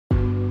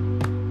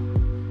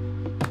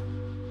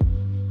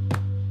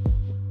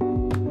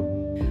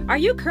Are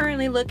you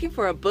currently looking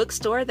for a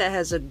bookstore that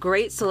has a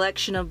great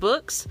selection of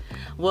books?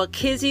 Well,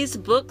 Kizzy's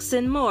Books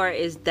and More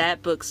is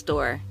that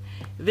bookstore.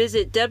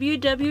 Visit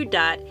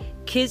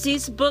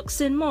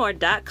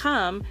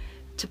www.kizzy'sbooksandmore.com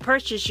to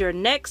purchase your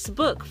next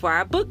book for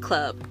our book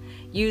club.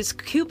 Use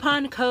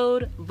coupon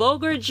code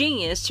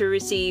VulgarGenius to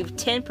receive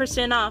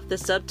 10% off the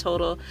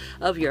subtotal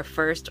of your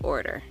first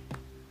order.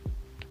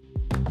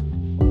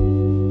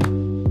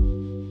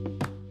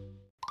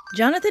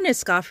 Jonathan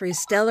Escoffery's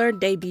stellar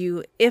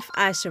debut, If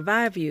I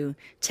Survive You,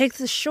 takes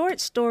the short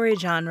story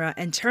genre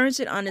and turns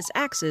it on its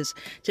axis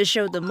to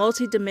show the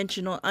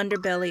multidimensional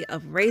underbelly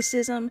of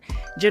racism,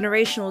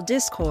 generational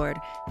discord,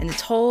 and the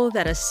toll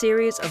that a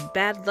series of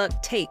bad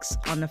luck takes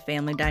on the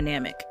family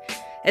dynamic.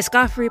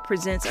 Escoffery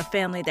presents a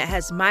family that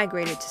has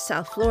migrated to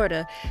South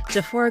Florida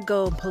to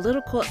forego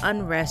political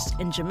unrest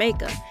in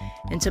Jamaica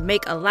and to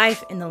make a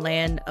life in the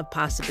land of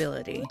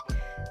possibility.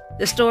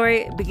 The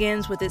story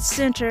begins with its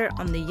center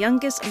on the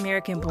youngest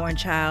American-born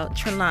child,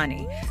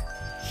 Trelawney.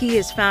 He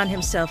has found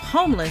himself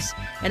homeless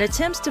and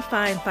attempts to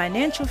find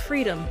financial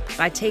freedom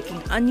by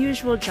taking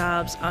unusual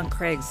jobs on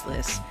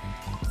Craigslist.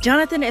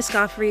 Jonathan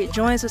Escoffery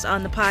joins us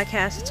on the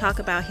podcast to talk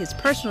about his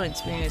personal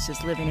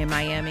experiences living in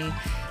Miami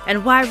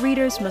and why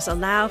readers must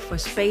allow for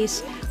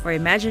space for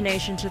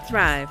imagination to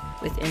thrive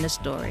within a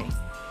story.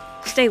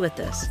 Stay with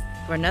us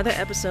for another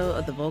episode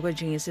of the Vulgar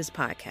Geniuses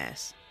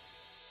podcast.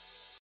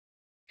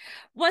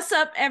 What's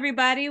up,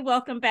 everybody?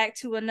 Welcome back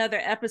to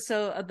another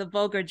episode of the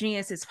Vulgar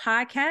Geniuses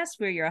podcast.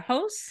 We're your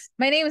hosts.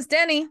 My name is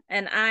Denny.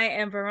 And I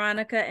am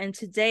Veronica. And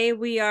today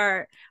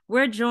we're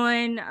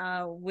joined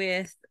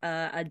with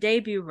a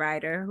debut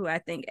writer who I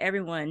think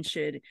everyone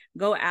should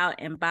go out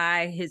and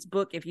buy his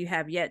book if you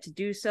have yet to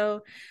do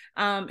so.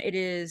 It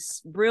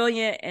is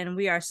brilliant, and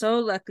we are so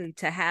lucky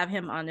to have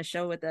him on the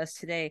show with us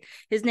today.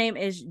 His name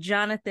is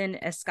Jonathan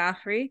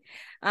Escoffery.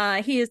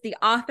 He is the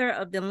author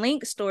of the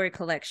Link story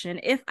collection,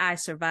 If I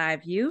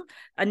Survive You,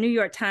 a New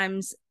York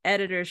Times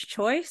editor's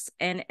choice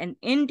and an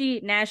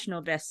Indie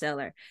National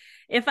bestseller.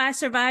 If I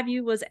Survive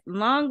You was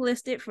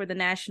longlisted for the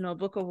National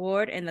Book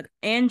Award and the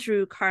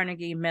Andrew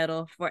Carnegie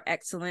Medal for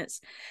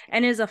Excellence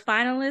and is a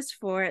finalist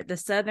for the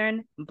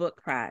Southern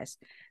Book Prize.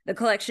 The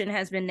collection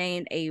has been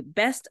named a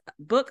Best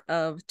Book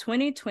of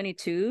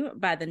 2022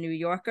 by The New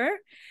Yorker,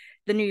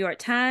 The New York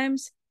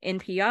Times,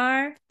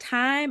 NPR,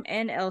 Time,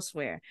 and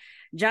elsewhere.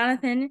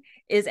 Jonathan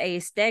is a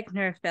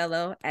Stegner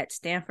Fellow at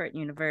Stanford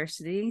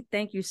University.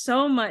 Thank you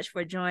so much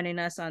for joining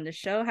us on the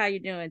show. How are you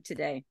doing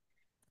today?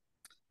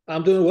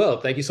 I'm doing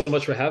well. Thank you so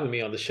much for having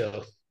me on the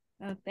show.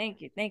 Oh,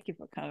 thank you. Thank you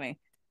for coming.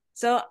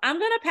 So I'm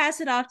going to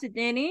pass it off to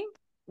Denny.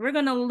 We're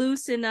going to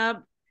loosen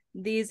up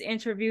these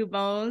interview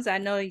bones. I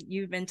know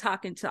you've been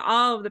talking to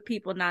all of the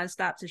people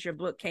nonstop since your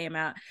book came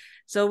out.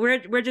 So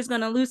we're just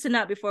going to loosen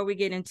up before we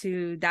get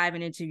into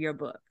diving into your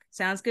book.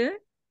 Sounds good?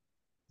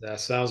 That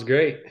sounds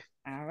great.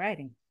 All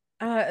righty.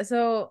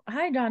 So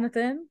hi,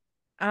 Jonathan.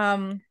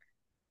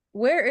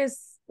 Where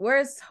is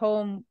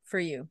home for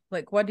you?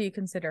 Like, what do you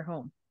consider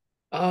home?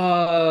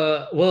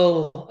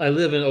 Well, I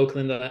live in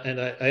Oakland, and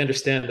I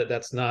understand that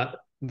that's not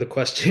the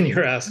question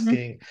you're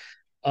asking.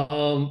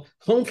 Home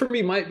for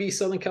me might be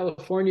Southern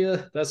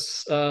California.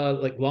 That's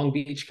like Long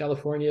Beach,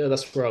 California.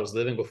 That's where I was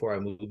living before I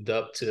moved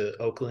up to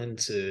Oakland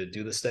to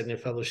do the Stegner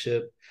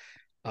Fellowship.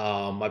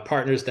 My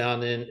partner's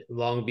down in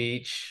Long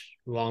Beach.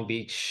 Long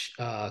Beach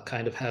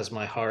kind of has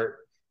my heart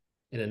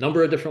in a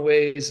number of different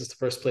ways. It's the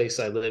first place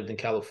I lived in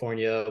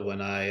California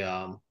when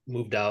I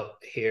moved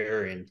out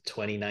here in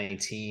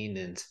 2019,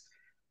 and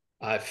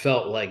I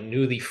felt like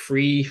newly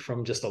free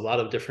from just a lot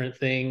of different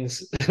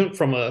things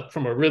from a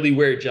really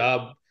weird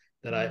job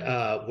that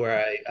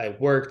I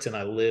worked and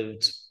I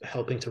lived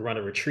helping to run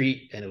a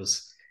retreat, and it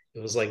was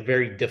like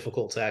very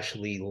difficult to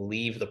actually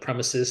leave the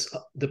premises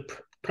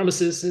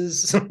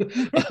of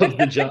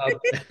the job.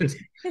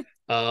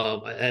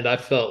 And I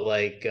felt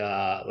like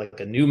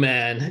a new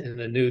man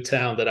in a new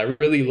town that I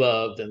really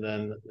loved. And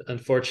then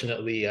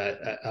unfortunately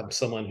I'm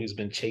someone who's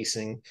been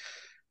chasing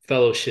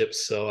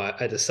fellowships, so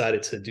I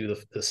decided to do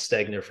the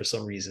Stegner for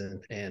some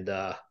reason, and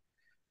I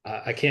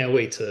can't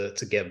wait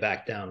to get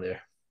back down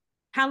there.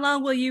 How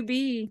long will you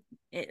be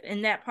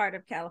in that part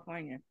of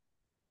California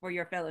for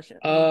your fellowship?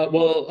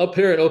 Well, up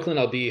here in Oakland,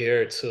 I'll be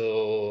here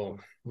till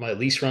my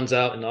lease runs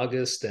out in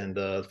August, and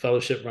the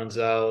fellowship runs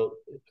out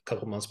a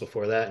couple months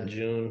before that in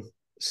June.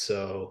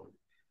 So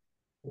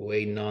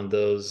waiting on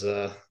those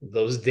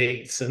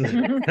dates, and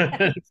then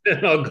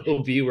I'll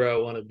go be where I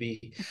want to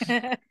be.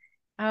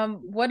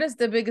 What is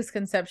the biggest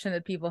conception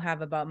that people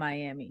have about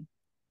Miami?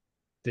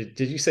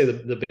 Did you say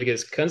the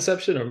biggest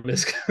conception or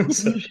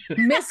misconception?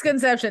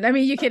 Misconception. I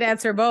mean, you could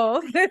answer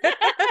both.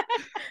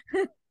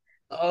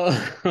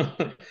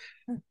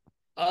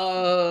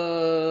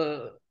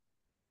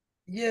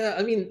 Yeah,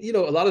 I mean, a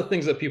lot of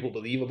things that people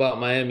believe about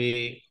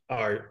Miami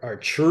are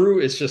true.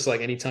 It's just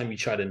like anytime you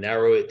try to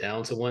narrow it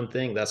down to one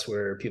thing, that's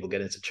where people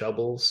get into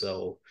trouble.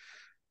 So,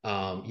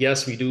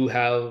 yes, we do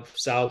have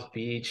South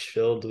Beach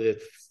filled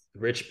with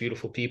rich,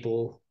 beautiful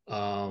people,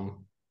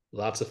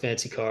 lots of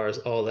fancy cars,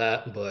 all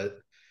that. But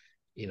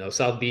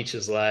South Beach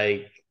is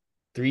like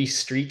three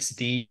streets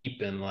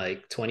deep and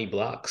like 20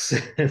 blocks.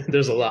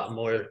 There's a Yes. lot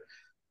more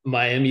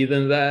Miami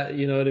than that,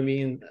 you know what I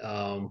mean?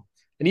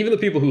 And even the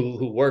people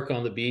who work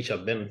on the beach,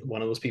 I've been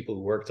one of those people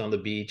who worked on the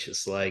beach.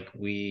 It's like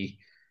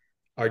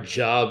our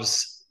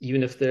jobs,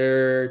 even if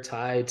they're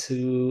tied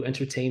to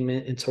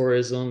entertainment and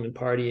tourism and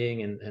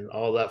partying and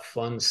all that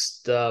fun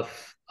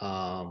stuff,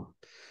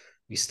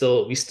 we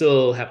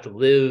still have to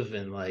live,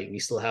 and like we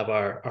still have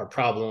our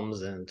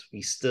problems, and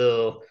we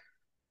still,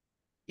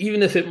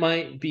 even if it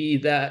might be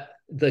that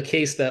the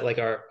case that like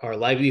our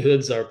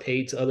livelihoods are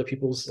paid to other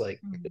people's, like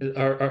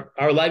Mm.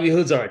 our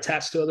livelihoods are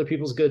attached to other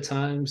people's good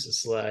times,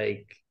 it's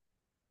like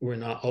we're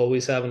not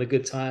always having a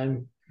good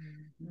time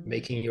Mhm.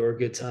 making your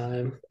good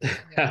time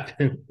Yes.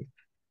 happen.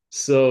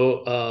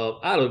 So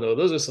I don't know.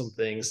 Those are some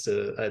things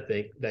to I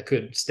think that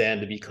could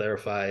stand to be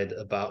clarified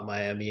about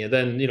Miami. And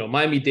then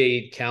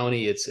Miami-Dade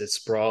County, it's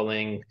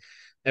sprawling.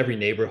 Every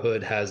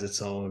neighborhood has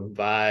its own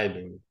vibe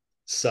and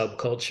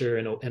subculture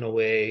in a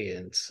way.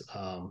 And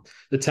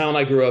the town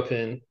I grew up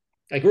in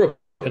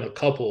a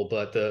couple,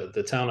 but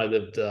the town I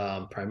lived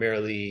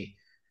primarily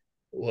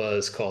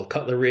was called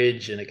Cutler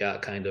Ridge, and it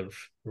got kind of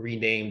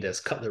renamed as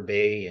Cutler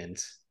Bay, and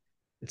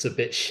it's a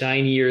bit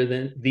shinier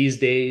than these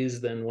days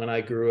than when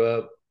I grew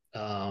up,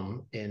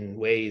 in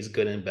ways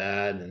good and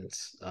bad. And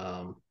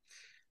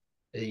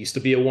it used to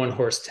be a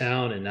one-horse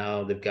town, and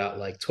now they've got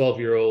like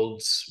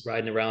 12-year-olds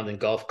riding around in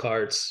golf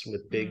carts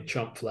with big Mm.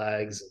 Trump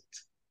flags.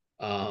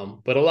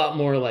 But a lot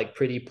more like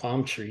pretty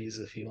palm trees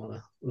if you want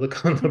to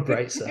look on the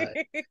bright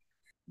side.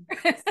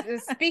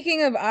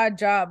 Speaking of odd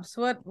jobs,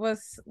 what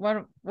was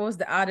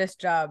the oddest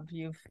job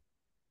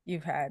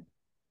you've had?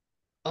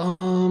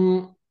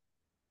 Um,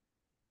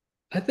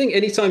 I think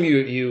anytime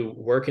you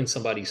work in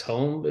somebody's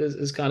home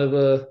is kind of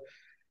a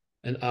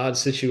an odd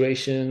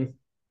situation.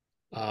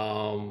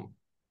 Um,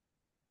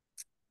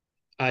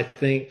 I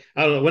think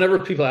I don't know. Whenever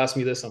people ask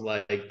me this, I'm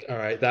like, all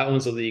right, that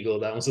one's illegal.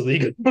 That one's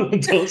illegal.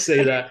 Don't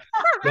say that.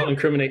 Don't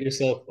incriminate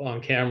yourself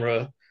on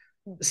camera.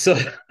 So,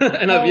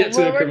 and I've No, yet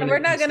to we're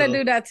incriminate not gonna myself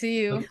do that to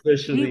you.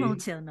 We won't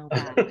officially. tell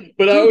nobody.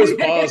 But I always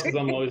pause because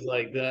I'm always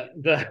like that.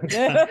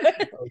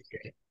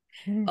 Okay.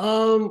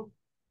 Um,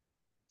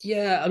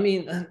 yeah, I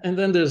mean, and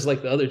then there's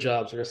like the other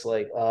jobs where it's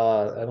like,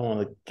 I don't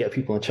want to get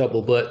people in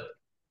trouble, but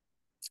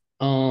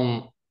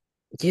um,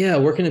 yeah,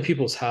 working in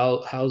people's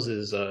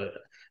houses.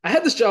 I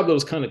had this job that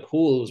was kind of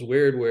cool. It was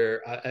weird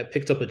where I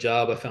picked up a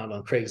job I found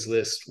on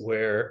Craigslist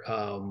where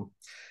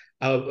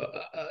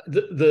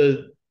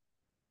the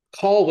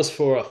call was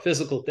for a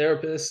physical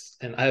therapist,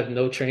 and I have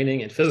no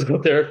training in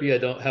physical therapy. I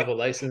don't have a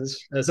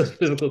license as a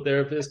physical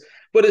therapist,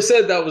 but it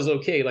said that was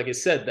okay. Like it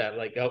said that,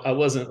 like I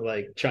wasn't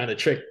like trying to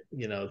trick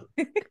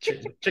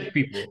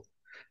people,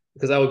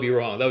 because that would be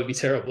wrong. That would be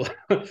terrible.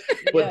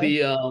 But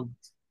Yeah.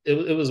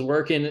 it was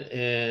working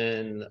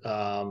in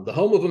the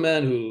home of a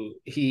man who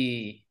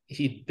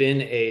he'd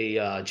been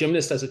a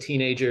gymnast as a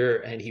teenager,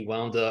 and he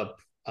wound up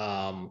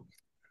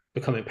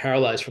becoming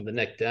paralyzed from the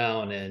neck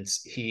down, and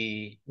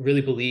he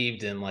really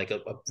believed in like a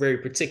very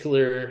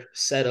particular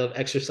set of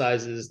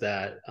exercises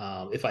that,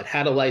 if I'd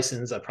had a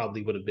license, I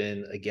probably would have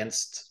been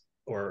against,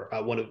 or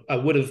I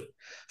would have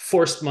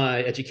forced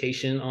my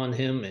education on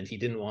him, and he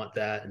didn't want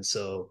that, and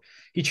so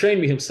he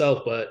trained me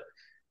himself.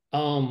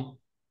 Um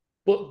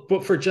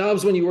but for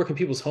jobs when you work in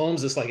people's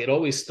homes, it's like it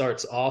always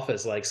starts off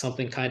as like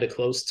something kind of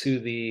close to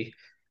the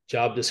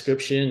job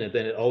description, and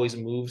then it always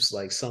moves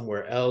like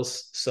somewhere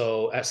else.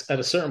 So at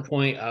a certain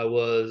point, I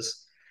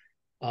was,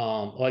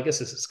 well, I guess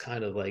this is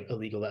kind of like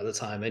illegal at the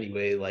time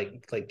anyway,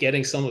 like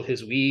getting some of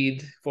his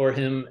weed for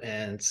him,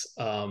 and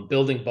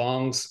building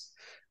bongs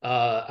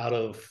out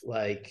of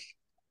like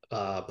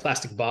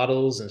plastic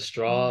bottles and Mm.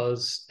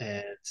 straws.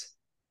 And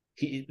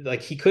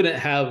he couldn't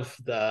have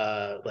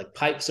the like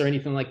pipes or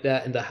anything like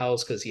that in the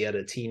house because he had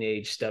a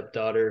teenage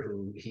stepdaughter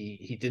who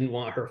he didn't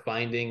want her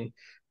finding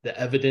the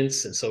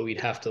evidence, and so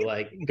we'd have to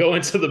like go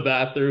into the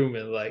bathroom,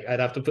 and like I'd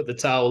have to put the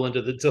towel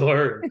under the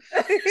door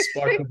and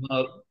spark him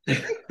up.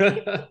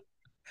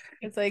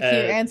 It's like you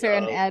And answer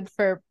an ad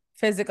for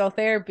physical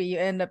therapy, you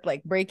end up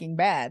like Breaking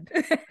Bad.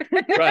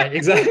 right,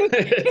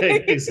 exactly.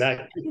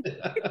 Exactly.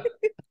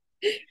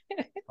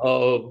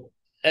 um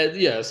and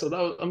yeah, so that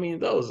was, I mean,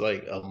 that was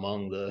like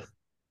among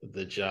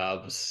the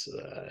jobs.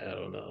 I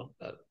don't know.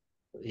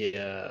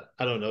 Yeah,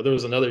 I don't know. There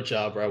was another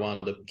job where I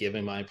wound up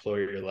giving my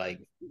employer like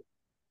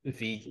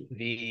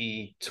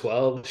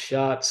V12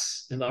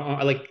 shots in the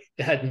arm. Like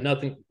it had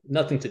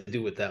nothing to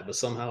do with that, but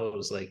somehow it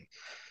was like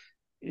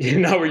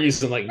now we're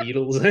using like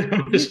needles.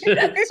 It's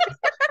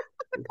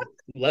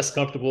less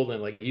comfortable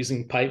than like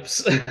using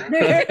pipes.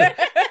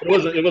 It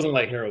wasn't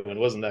like heroin. It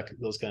wasn't that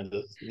those kinds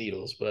of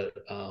needles, but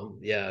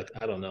yeah,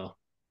 I don't know.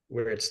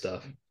 Weird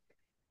stuff.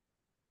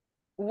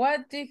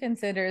 What do you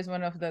consider is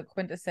one of the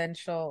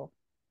quintessential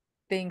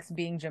things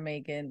being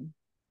Jamaican,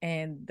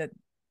 and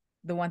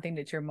the one thing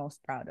that you're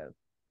most proud of?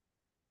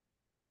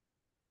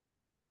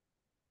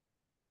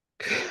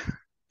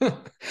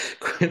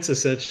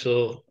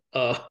 Quintessential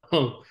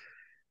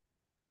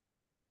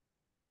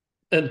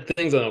and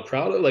things that I'm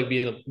proud of, like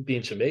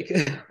being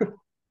Jamaican.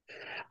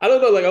 I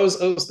don't know. Like I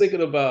was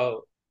thinking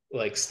about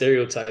like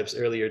stereotypes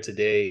earlier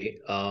today,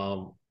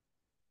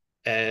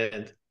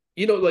 and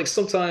like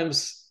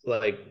sometimes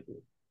like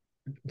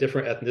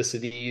different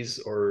ethnicities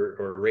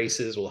or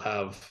races will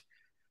have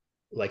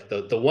like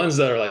the ones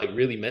that are like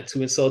really meant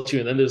to insult you,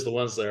 and then there's the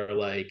ones that are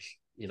like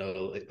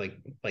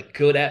like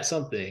good at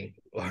something,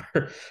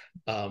 or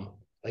um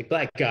like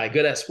black guy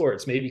good at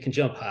sports, maybe you can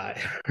jump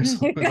high or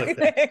something like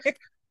that.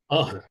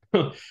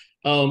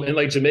 um, and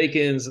like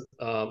Jamaicans,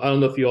 I don't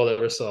know if you all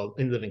ever saw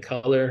In Living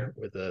Color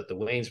with the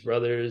Wayans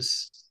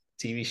brothers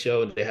TV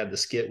show, and they had the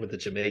skit with the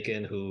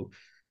Jamaican who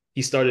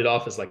he started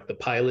off as like the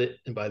pilot,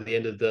 and by the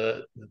end of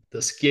the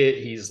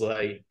skit, he's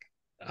like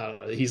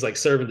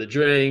serving the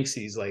drinks,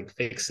 he's like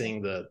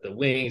fixing the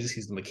wings,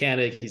 he's the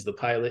mechanic, he's the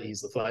pilot,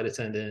 he's the flight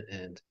attendant,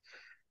 and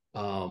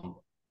um,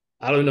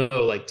 I don't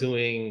know, like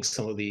doing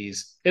some of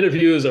these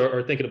interviews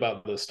or thinking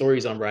about the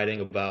stories I'm writing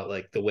about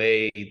like the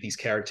way these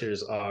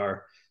characters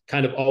are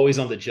kind of always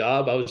on the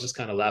job. I was just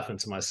kind of laughing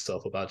to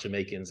myself about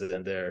Jamaicans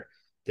and they're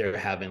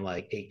having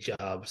like 8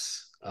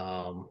 jobs.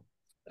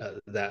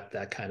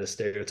 That kind of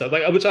stereotype,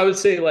 like which I would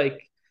say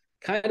like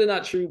kind of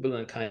not true, but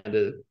then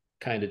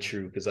kind of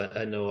true because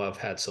I know I've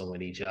had so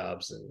many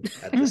jobs and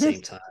at the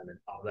same time and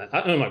all that. I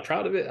don't know, am I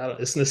proud of it?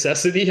 It's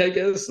necessity, I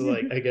guess. So,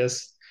 like I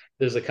guess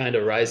there's a kind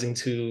of rising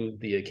to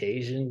the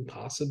occasion,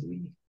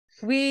 possibly.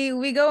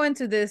 We go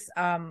into this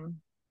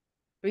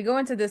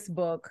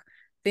book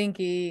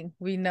thinking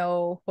we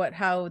know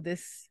how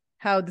this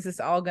is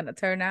all gonna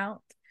turn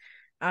out.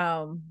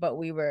 But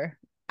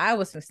I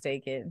was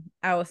mistaken.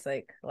 I was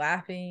like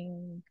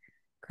laughing,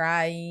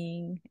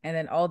 crying, and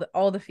then all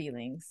the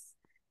feelings.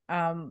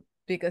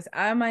 Because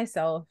I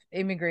myself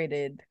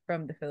immigrated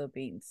from the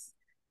Philippines.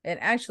 And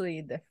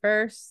actually the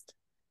first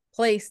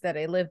place that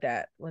I lived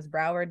at was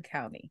Broward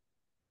County.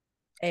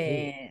 Ooh.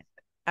 And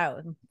I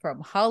was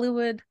from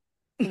Hollywood,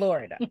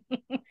 Florida.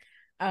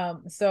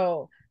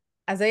 So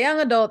as a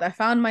young adult, I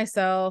found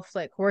myself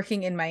like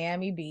working in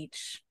Miami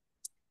Beach.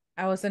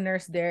 I was a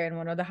nurse there in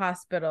one of the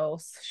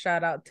hospitals.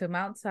 Shout out to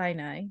Mount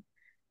Sinai.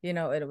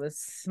 It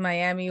was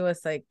Miami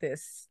was like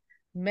this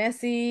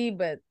messy,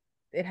 but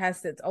it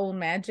has its own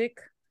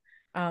magic.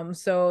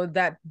 So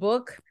that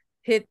book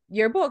hit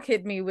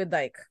me with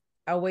like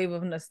a wave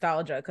of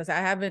nostalgia because I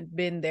haven't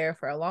been there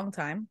for a long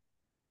time.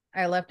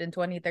 I left in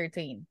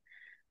 2013.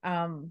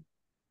 Um,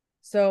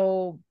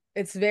 so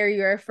it's very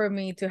rare for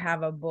me to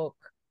have a book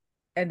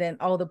and then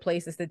all the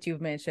places that you've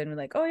mentioned,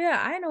 like, oh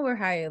yeah, I know where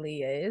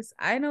Hialeah is.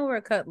 I know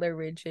where Cutler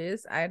Ridge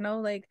is. I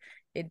know like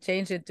it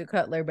changed it to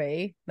Cutler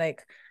Bay.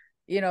 Like,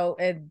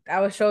 and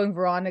I was showing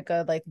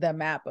Veronica like the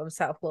map of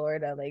South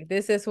Florida. Like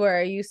this is where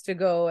I used to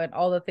go and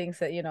all the things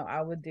that,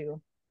 I would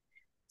do.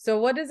 So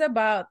what is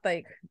about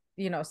like,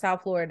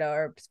 South Florida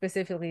or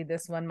specifically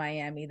this one,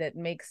 Miami, that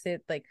makes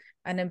it like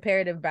an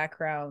imperative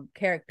background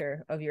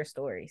character of your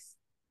stories?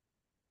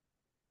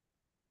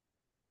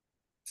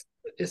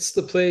 It's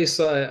the place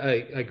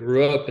I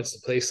grew up. It's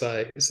the place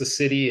it's the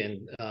city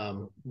and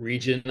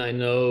region I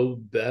know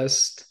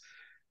best.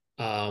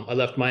 I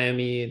left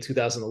Miami in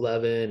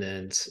 2011,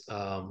 and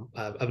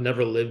I've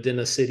never lived in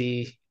a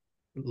city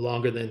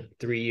longer than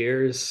 3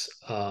 years,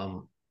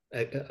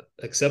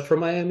 except for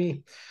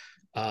Miami.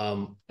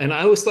 And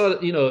I always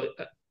thought,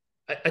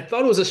 I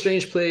thought it was a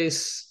strange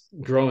place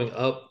growing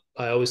up.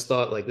 I always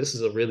thought like this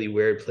is a really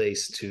weird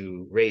place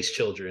to raise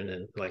children.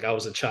 And like I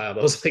was a child,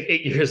 I was like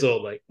 8 years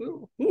old. Like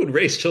who would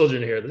raise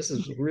children here? This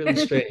is really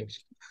strange.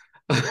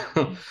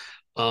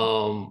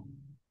 um,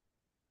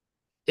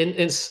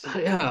 and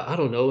yeah, I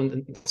don't know.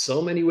 In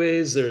so many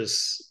ways,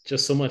 there's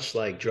just so much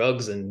like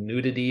drugs and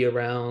nudity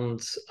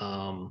around,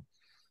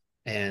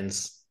 and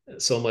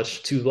so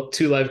much two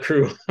live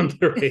crew on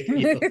the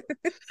radio.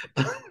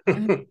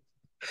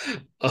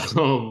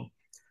 um,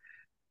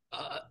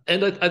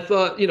 and I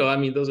thought, I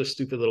mean, those are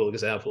stupid little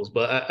examples,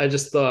 but I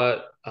just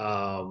thought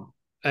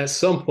at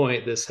some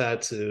point this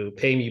had to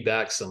pay me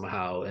back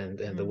somehow, and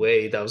the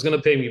way that was going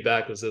to pay me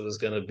back was it was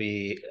going to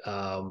be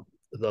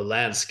the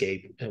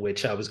landscape in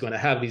which I was going to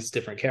have these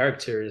different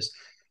characters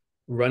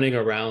running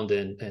around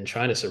and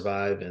trying to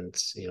survive, and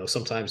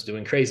sometimes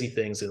doing crazy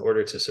things in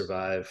order to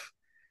survive.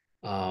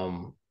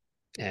 Um,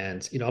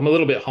 and I'm a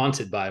little bit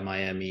haunted by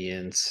Miami,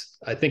 and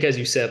I think, as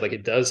you said, like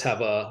it does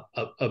have a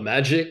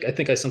magic. I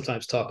think I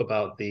sometimes talk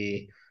about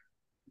the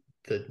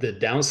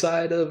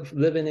downside of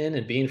living in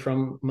and being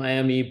from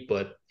Miami,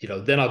 but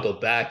then I'll go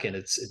back and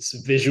it's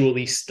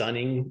visually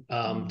stunning,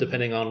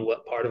 depending on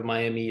what part of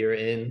Miami you're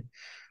in,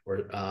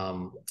 or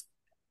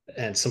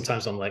and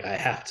sometimes I'm like I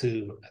have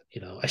to,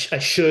 I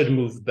should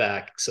move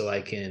back so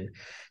I can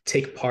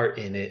take part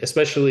in it,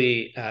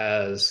 especially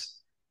as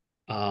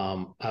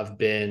I've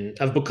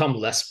become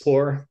less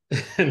poor,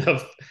 and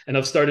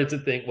I've started to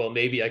think, well,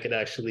 maybe I could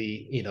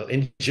actually,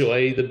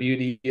 enjoy the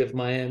beauty of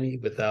Miami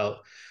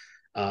without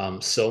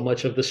so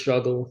much of the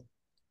struggle.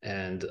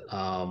 And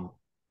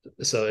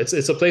so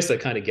it's a place that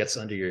kind of gets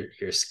under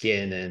your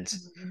skin, and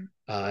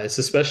it's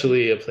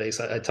especially a place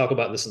I talk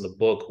about this in the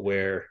book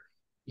where,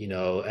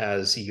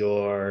 as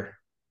you're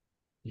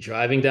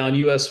driving down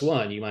US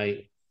 1, you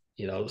might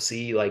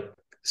see like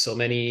so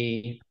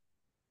many.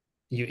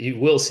 You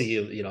will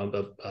see,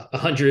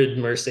 100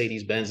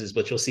 Mercedes Benzes,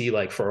 but you'll see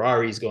like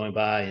Ferraris going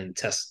by and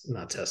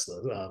not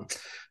Tesla.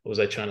 What was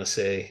I trying to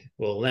say?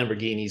 Well,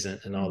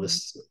 Lamborghinis and all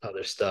this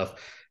other stuff.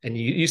 And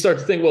you start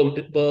to think,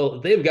 well,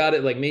 they've got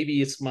it. Like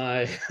maybe it's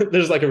my,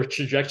 there's like a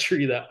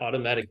trajectory that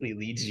automatically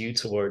leads you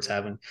towards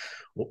having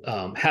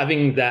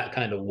that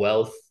kind of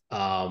wealth.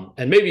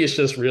 And maybe it's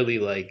just really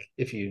like,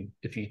 if you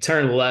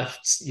turn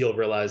left, you'll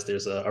realize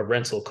there's a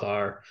rental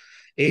car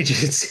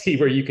agency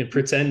where you can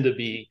pretend to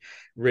be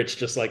rich,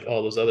 just like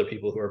all those other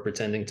people who are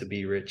pretending to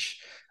be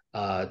rich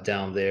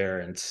down there.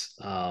 And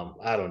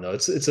I don't know,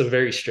 it's a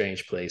very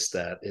strange place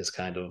that is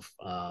kind of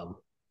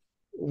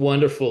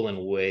wonderful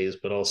in ways,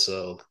 but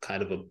also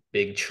kind of a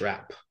big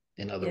trap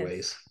in other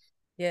ways.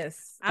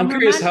 Yes. I'm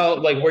curious how,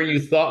 like, where you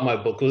thought my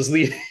book was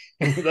leading.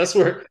 that's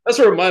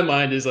where my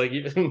mind is. Like,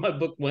 my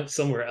book went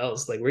somewhere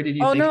else. Like, where did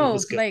you think it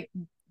was going? Like,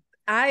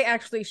 I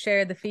actually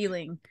share the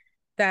feeling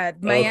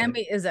that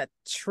Miami is a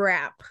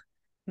trap.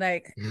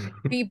 Like,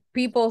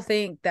 people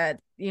think that,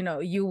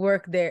 you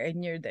work there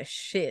and you're the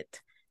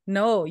shit.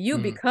 No, you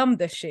become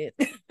the shit.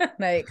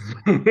 Like,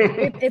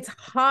 it's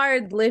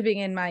hard living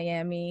in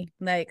Miami.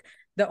 Like,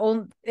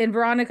 and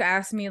Veronica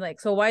asked me, like,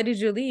 so why did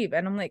you leave?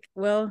 And I'm like,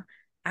 well,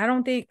 I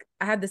don't think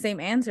I had the same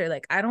answer.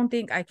 Like, I don't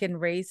think I can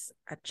raise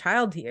a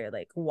child here.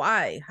 Like,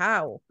 why?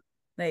 How?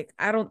 Like,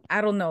 I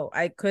don't know.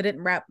 I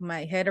couldn't wrap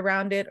my head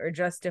around it or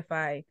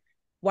justify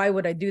why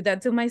would I do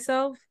that to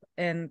myself.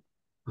 And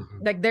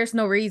like, there's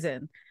no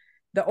reason.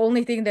 The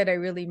only thing that I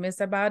really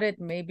miss about it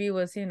maybe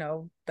was,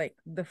 like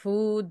the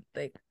food.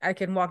 Like, I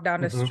can walk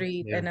down the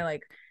street and then,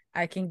 like,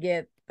 I can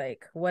get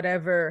like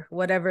whatever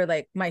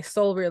like my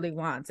soul really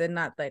wants, and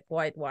not like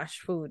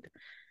whitewashed food,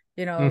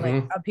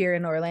 like up here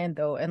in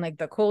Orlando. And like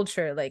the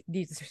culture, like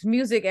there's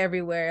music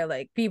everywhere,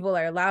 like people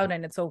are loud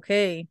and it's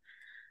okay.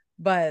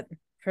 But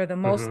for the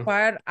most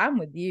part, I'm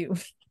with you.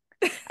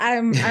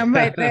 I'm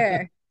right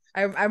there.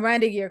 I'm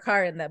riding your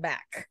car in the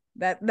back.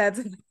 That's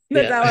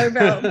how I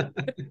felt.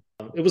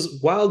 It was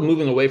wild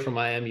moving away from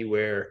Miami,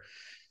 where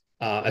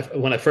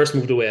when I first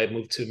moved away, I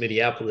moved to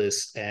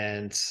Minneapolis,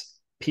 and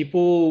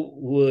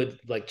people would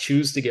like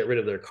choose to get rid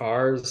of their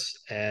cars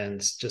and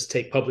just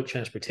take public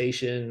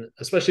transportation,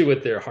 especially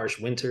with their harsh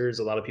winters.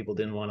 A lot of people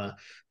didn't want to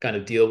kind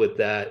of deal with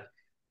that.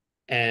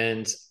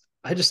 And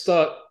I just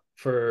thought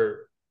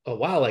for a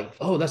while, like,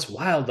 oh, that's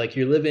wild. Like,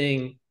 you're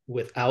living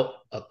without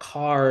a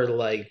car.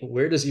 Like,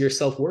 where does your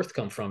self-worth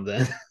come from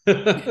then?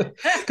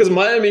 Because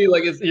Miami,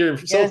 like, your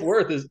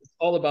self-worth is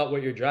all about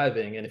what you're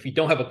driving. And if you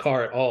don't have a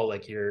car at all,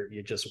 like, you're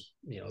just,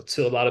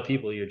 to a lot of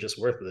people, you're just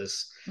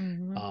worthless.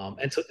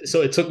 And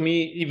so it took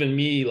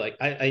me, like,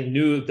 I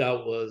knew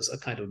that was a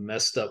kind of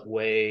messed up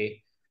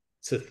way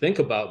to think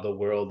about the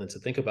world and to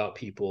think about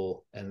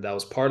people. And that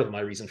was part of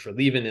my reason for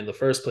leaving in the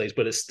first place.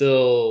 But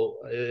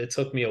it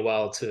took me a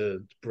while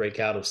to break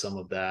out of some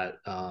of that,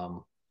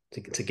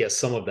 to get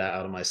some of that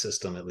out of my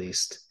system, at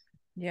least.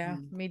 Yeah,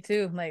 me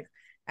too. Like,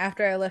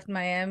 after I left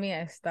Miami,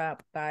 I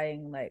stopped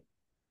buying like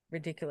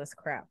ridiculous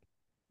crap.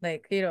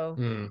 Like,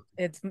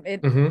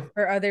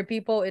 for other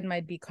people, it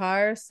might be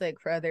cars.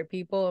 Like, for other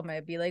people, it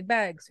might be like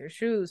bags or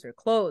shoes or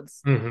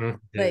clothes.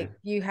 Like,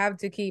 you have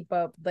to keep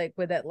up like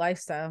with that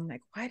lifestyle. I'm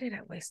like, why did I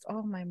waste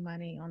all my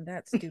money on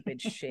that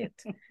stupid shit?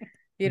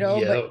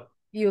 But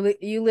you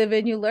live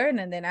and you learn,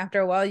 and then after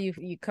a while,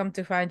 you come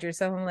to find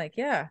yourself. I'm like,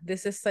 yeah,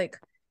 this is like,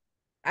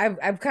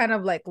 I've kind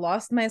of like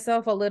lost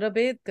myself a little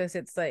bit, because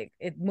it's like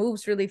it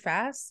moves really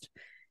fast,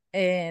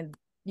 and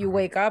you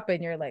wake up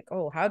and you're like,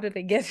 oh, how did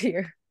I get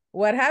here?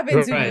 What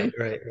happened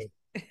to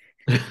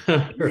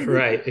me?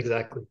 Right,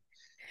 exactly.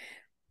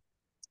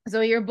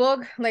 So your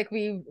book, like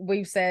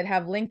we've said,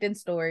 have LinkedIn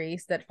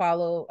stories that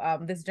follow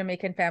this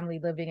Jamaican family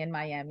living in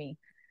Miami.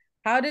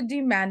 How did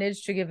you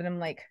manage to give them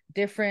like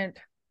different,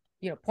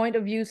 point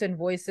of views and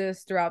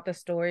voices throughout the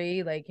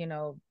story? Like,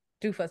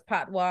 Tufa's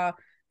Patwa,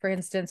 for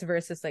instance,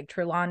 versus like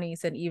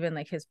Trelawney's, and even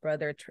like his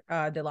brother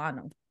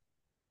Delano.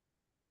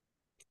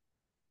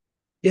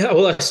 Yeah,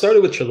 well, I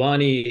started with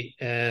Trelawney,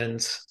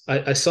 and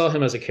I saw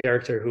him as a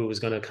character who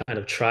was going to kind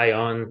of try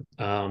on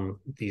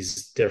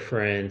these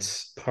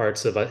different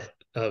parts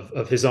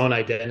of his own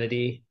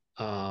identity,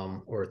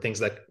 or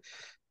things that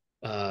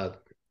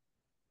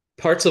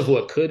parts of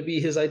what could be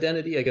his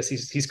identity. I guess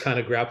he's kind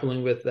of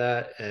grappling with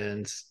that,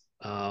 and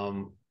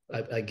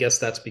I guess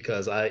that's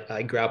because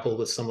I grapple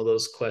with some of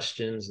those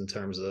questions in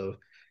terms of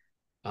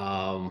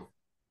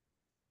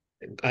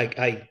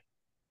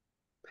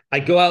I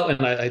go out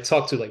and I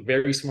talk to like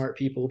very smart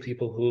people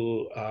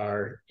who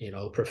are,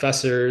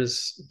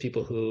 professors,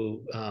 people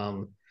who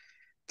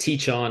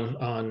teach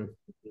on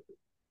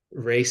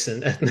race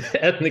and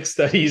ethnic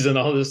studies and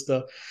all this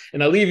stuff.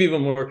 And I leave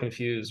even more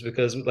confused,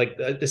 because like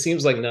it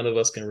seems like none of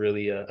us can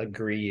really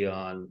agree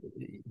on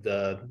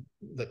the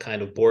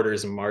kind of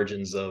borders and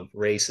margins of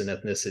race and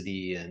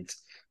ethnicity and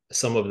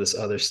some of this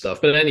other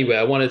stuff. But anyway,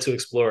 I wanted to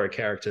explore a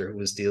character who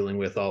was dealing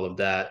with all of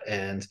that.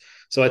 And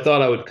so I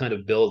thought I would kind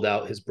of build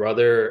out his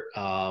brother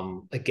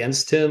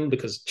against him,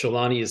 because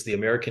Trelawney is the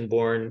American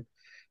born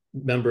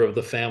member of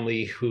the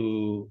family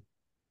who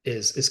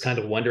is kind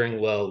of wondering,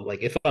 well,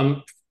 like if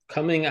I'm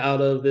coming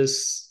out of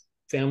this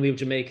family of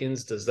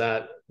Jamaicans, does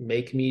that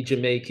make me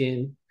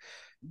Jamaican?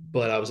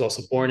 But I was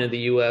also born in the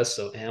US,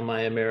 so am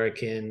I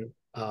American?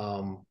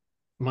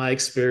 My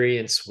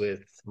experience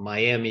with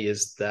Miami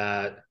is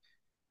that,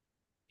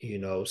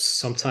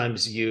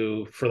 sometimes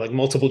you, for like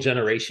multiple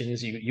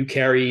generations, you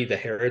carry the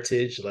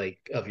heritage like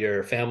of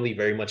your family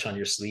very much on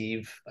your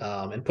sleeve,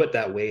 and put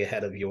that way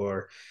ahead of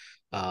your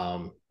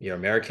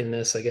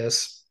Americanness, I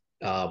guess.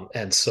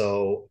 And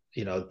so,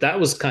 that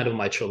was kind of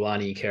my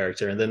Trelawney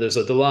character. And then there's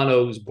a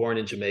Delano who's born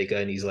in Jamaica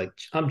and he's like,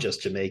 I'm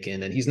just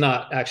Jamaican. And he's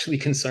not actually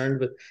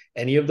concerned with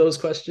any of those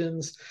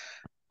questions.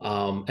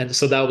 And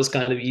so that was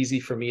kind of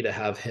easy for me to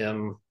have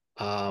him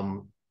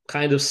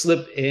kind of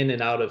slip in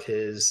and out of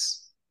his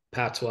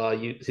patois,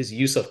 his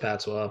use of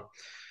patois,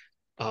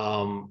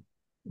 um,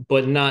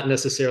 but not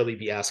necessarily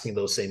be asking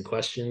those same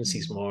questions.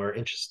 He's more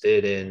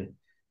interested in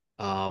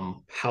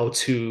how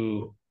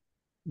to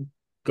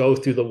go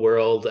through the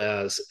world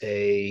as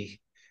a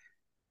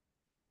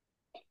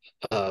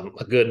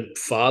good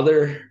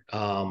father,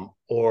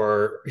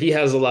 or he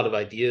has a lot of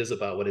ideas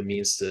about what it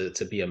means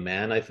to be a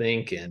man, I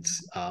think, and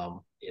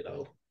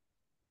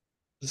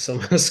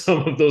some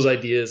of those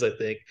ideas I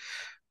think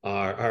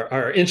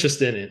are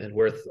interesting and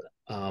worth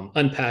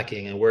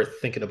unpacking and worth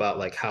thinking about,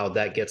 like how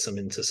that gets him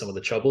into some of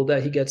the trouble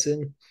that he gets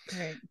in.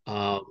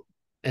 Right.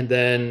 And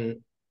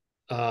then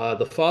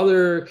the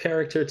father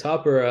character,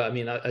 Topper, I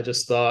mean, I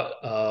just thought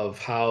of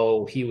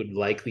how he would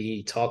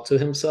likely talk to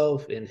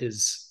himself in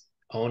his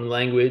own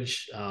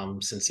language,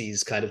 since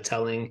he's kind of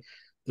telling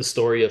the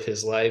story of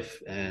his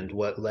life and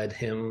what led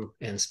him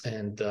and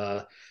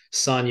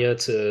Sonia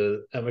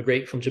to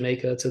emigrate from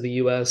Jamaica to the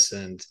U.S.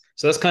 And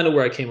so that's kind of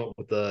where I came up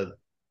with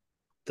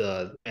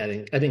I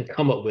didn't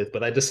come up with,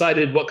 but I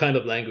decided what kind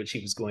of language he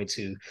was going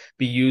to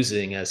be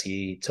using as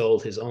he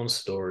told his own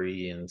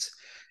story. And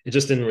it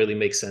just didn't really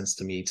make sense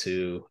to me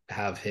to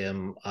have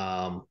him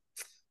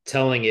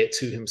telling it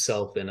to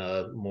himself in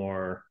a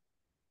more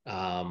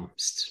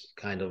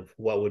kind of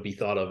what would be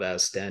thought of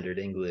as standard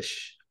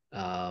English.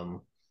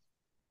 And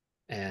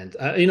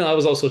I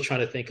was also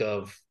trying to think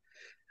of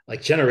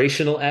like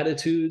generational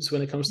attitudes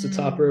when it comes to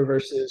Topper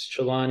versus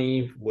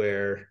Trelawney,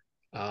 where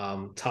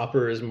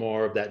Topper is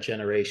more of that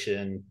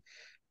generation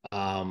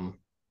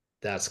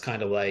that's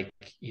kind of like,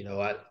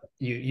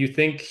 you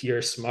think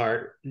you're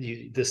smart.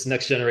 This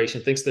next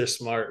generation thinks they're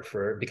smart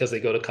because they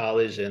go to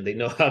college and they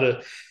know how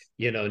to,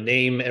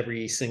 name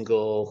every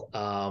single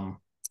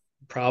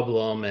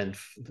problem and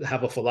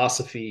have a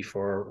philosophy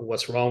for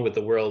what's wrong with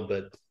the world,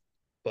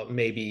 but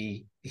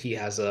maybe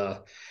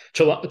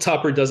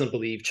Topper doesn't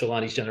believe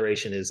Trelawney's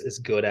generation is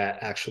good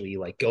at actually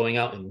like going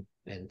out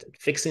and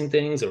fixing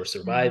things or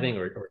surviving,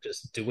 or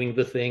just doing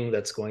the thing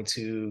that's going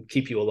to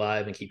keep you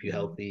alive and keep you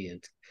healthy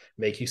and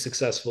make you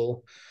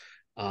successful.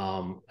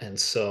 And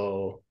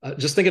so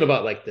just thinking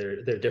about like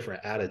their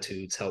different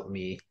attitudes helped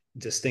me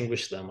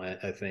distinguish them,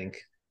 I think.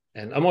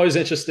 And I'm always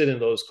interested in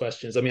those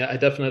questions. I mean, I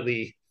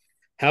definitely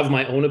have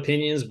my own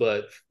opinions,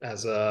 but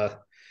as a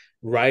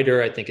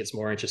writer, I think it's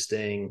more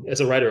interesting. As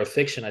a writer of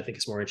fiction, I think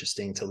it's more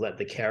interesting to let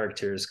the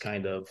characters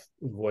kind of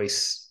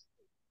voice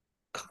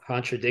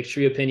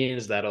contradictory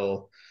opinions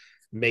that'll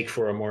make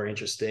for a more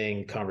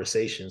interesting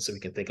conversation, so we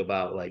can think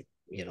about like,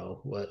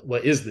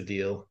 what is the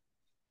deal.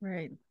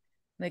 Right.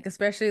 Like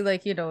especially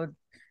like,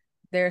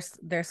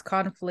 there's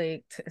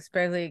conflict,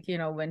 especially,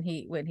 when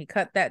he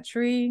cut that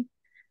tree,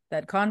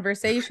 that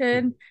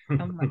conversation.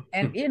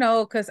 And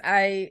because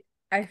I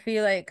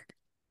feel like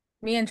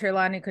me and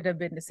Trelawney could have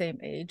been the same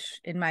age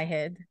in my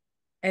head.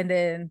 And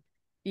then,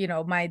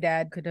 my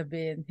dad could have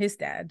been his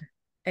dad.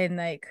 And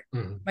like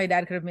my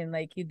dad could have been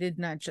like, you did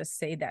not just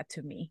say that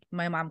to me.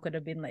 My mom could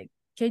have been like,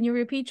 can you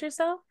repeat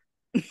yourself?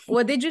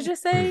 What did you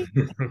just say?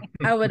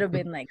 I would have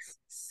been like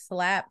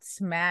slapped,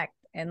 smacked,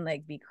 and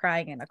like be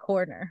crying in a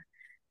corner.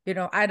 I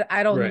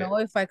don't Right. know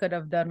if I could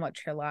have done what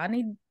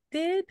Trelawney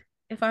did,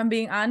 if I'm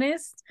being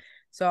honest.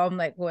 So I'm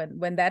like,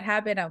 when that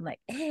happened, I'm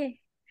like,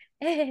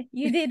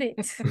 you did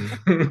it.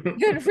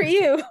 Good for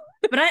you.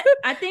 But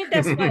I think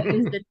that's what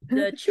is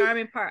the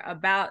charming part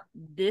about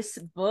this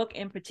book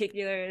in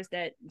particular, is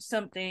that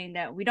something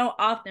that we don't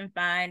often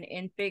find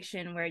in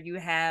fiction, where you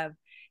have,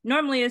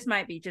 normally this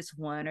might be just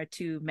one or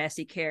two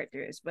messy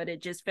characters, but it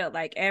just felt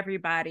like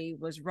everybody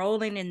was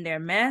rolling in their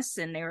mess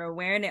and they were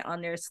wearing it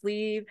on their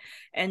sleeve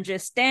and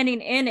just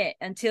standing in it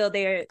until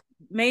they're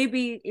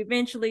maybe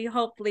eventually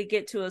hopefully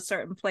get to a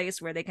certain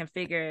place where they can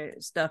figure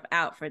stuff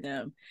out for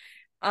them.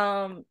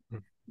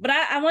 But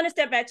I want to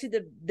step back to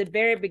the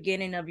very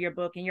beginning of your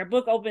book, and your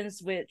book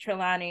opens with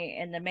Trelawney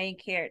and the main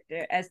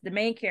character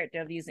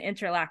of these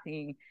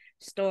interlocking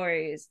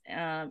stories,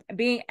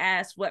 being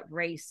asked what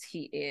race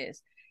he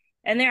is.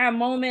 And there are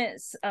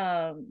moments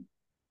of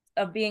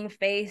being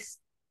faced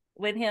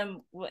with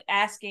him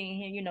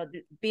asking him,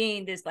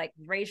 being this like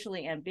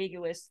racially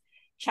ambiguous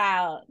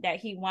child, that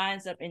he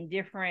winds up in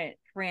different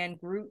friend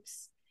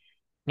groups.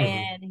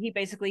 And he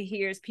basically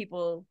hears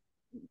people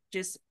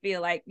just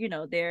feel like, you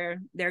know, their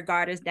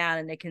guard is down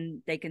and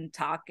they can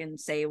talk and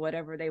say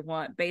whatever they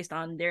want based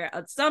on their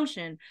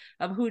assumption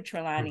of who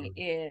Trelawney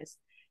is.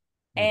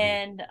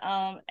 And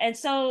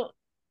so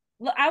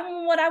what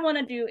I want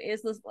to do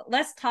is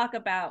let's talk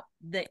about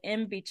the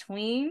in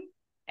between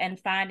and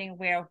finding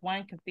where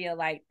one can feel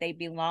like they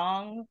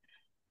belong.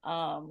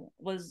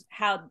 Was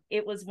how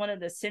it was one of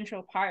the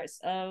central parts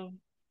of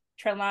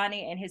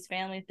Trelawney and his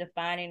family's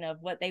defining of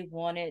what they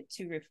wanted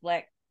to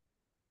reflect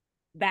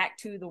back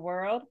to the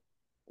world.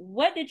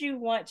 What did you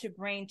want to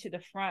bring to the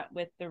front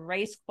with the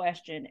race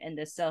question and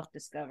the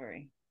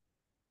self-discovery?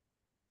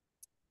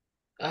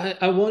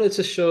 I wanted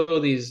to show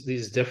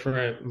these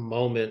different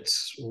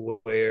moments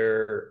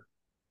where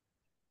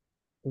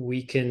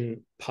we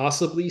can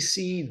possibly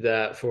see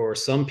that for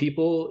some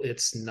people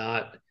it's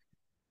not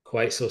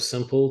quite so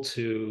simple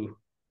to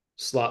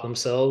slot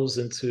themselves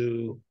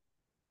into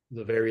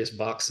the various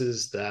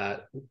boxes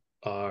that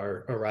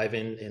are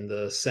arriving in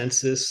the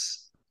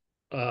census,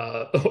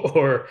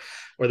 or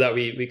that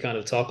we kind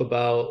of talk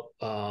about,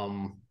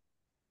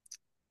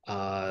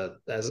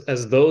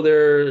 as though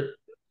they're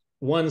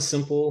one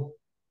simple.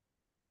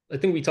 I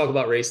think we talk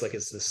about race like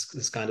it's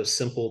this kind of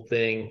simple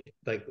thing,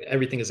 like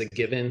everything is a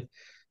given.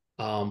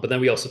 But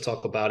then we also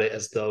talk about it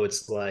as though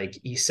it's like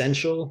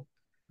essential.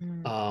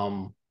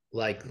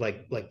 Like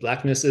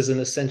blackness is an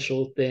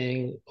essential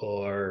thing,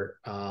 or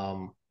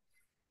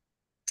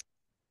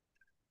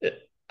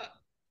it,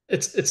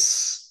 it's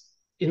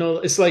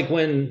it's like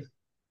when,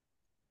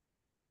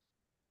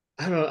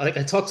 I don't know, like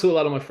I talk to a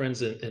lot of my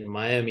friends in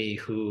Miami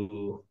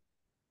who,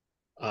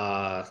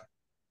 what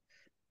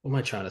am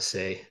I trying to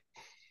say?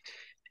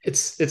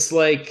 It's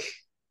like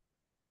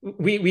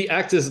we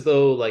act as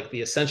though like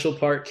the essential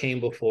part came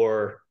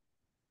before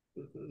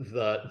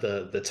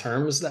the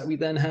terms that we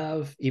then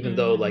have, even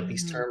though like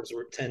these terms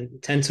were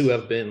tend to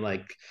have been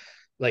like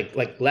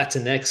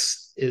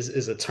Latinx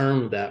is a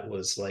term that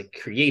was like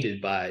created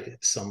by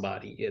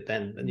somebody.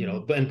 Then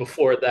and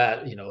before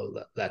that,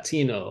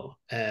 Latino,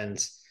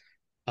 and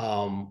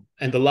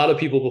a lot of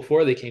people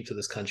before they came to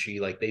this country,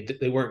 like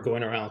they weren't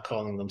going around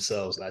calling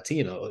themselves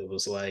Latino. It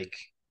was like,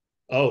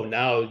 oh,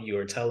 now you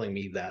are telling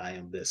me that I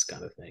am this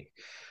kind of thing.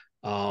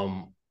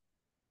 Um,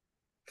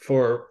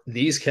 for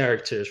these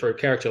characters, for a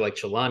character like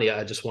Chelania,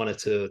 I just wanted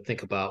to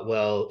think about,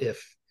 well,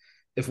 if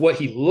what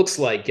he looks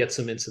like gets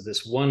him into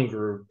this one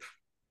group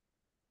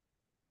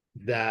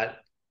that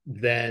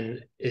then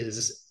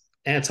is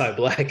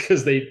anti-black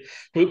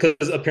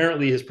because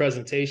apparently his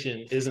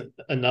presentation isn't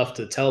enough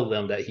to tell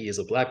them that he is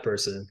a black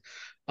person,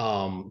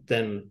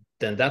 then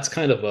that's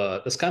kind of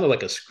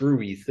like a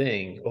screwy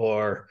thing.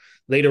 Or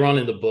later on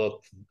in the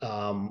book,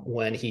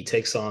 when he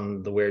takes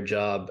on the weird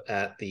job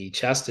at the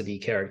Chastity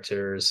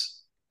character's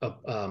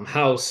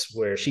house,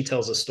 where she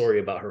tells a story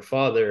about her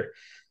father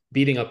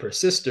beating up her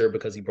sister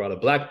because he brought a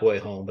black boy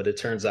home, but it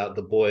turns out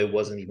the boy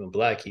wasn't even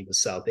black, he was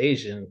South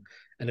Asian.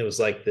 And it was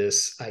like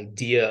this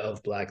idea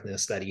of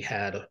blackness that he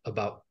had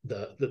about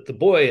the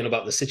boy and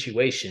about the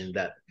situation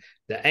that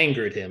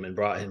angered him and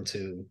brought him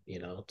to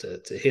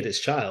to hit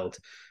his child.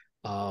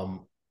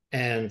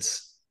 And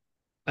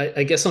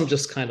I guess I'm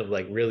just kind of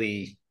like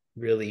really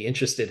really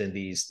interested in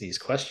these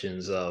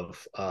questions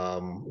of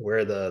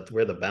where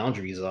the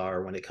boundaries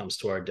are when it comes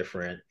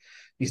to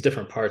these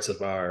different parts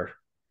of our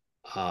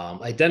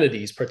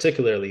identities,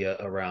 particularly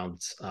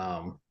around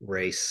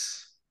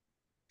race,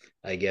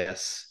 I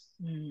guess.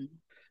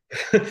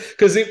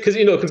 Because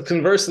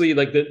conversely,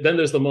 like then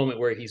there's the moment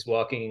where he's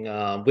walking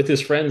with his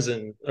friends,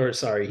 or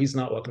sorry, he's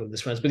not walking with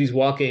his friends, but he's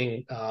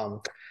walking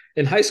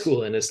in high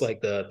school, and it's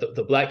like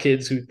the black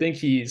kids who think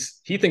he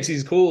thinks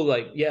he's cool,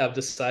 like, yeah, I've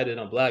decided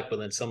I'm black, but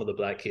then some of the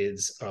black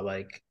kids are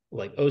like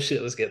oh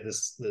shit, let's get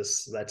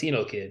this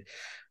Latino kid.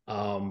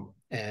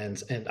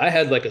 And I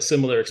had like a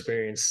similar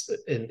experience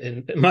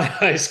in my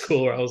high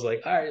school, where I was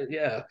like, all right,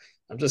 yeah,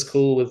 I'm just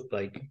cool with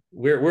like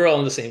we're all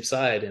on the same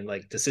side, and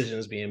like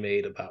decisions being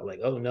made about like,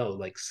 oh no,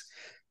 like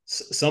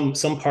some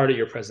part of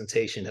your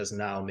presentation has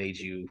now made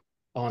you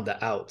on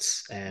the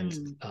outs.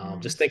 And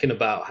just thinking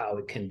about how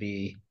it can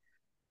be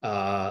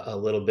a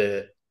little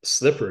bit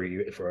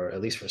slippery, for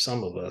at least for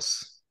some of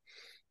us.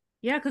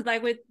 Yeah, because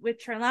like with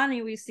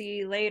Trelawney, we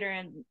see later,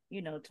 and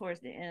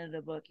towards the end of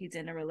the book, he's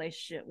in a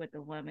relationship with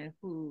a woman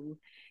who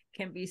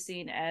can be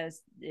seen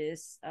as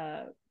this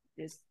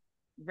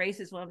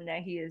racist woman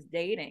that he is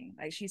dating.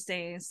 Like, she's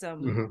saying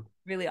some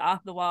really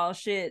off the wall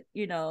shit,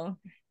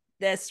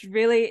 that's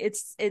really,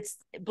 it's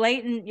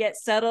blatant yet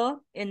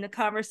subtle in the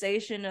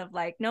conversation of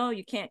like, no,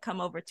 you can't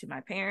come over to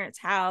my parents'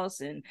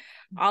 house, and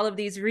all of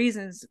these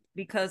reasons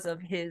because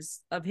of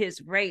his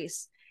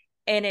race.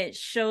 And it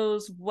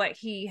shows what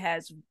he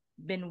has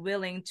been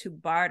willing to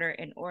barter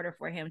in order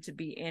for him to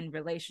be in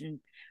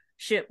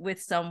relationship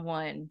with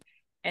someone,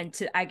 and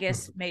to, I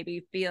guess,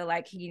 maybe feel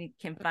like he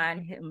can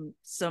find him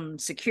some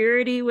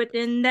security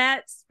within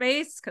that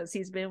space, because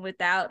he's been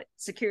without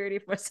security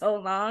for so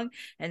long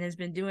and has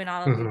been doing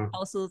all of these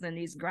hustles and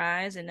these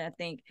grinds. And I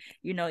think,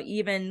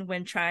 even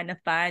when trying to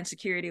find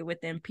security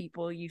within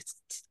people, you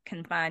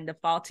can find the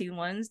faulty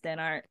ones that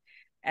aren't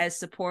as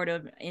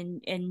supportive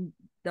in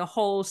the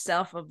whole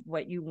self of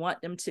what you want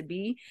them to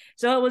be.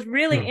 So it was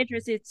really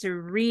interesting to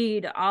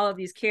read all of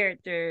these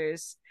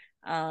characters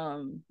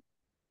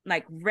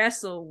like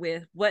wrestle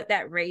with what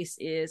that race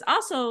is.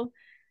 Also,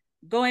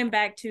 going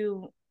back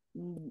to,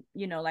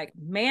 you know, like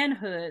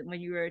manhood, when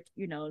you were,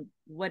 you know,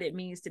 what it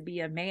means to be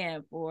a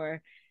man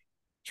for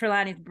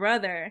Trelawney's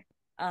brother,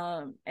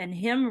 and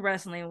him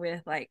wrestling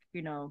with, like,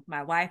 you know,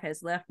 my wife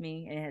has left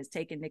me and has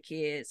taken the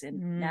kids,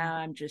 and now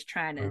I'm just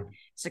trying to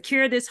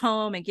secure this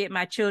home and get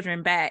my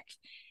children back,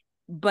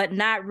 but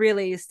not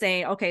really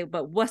saying, okay,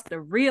 but what's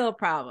the real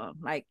problem?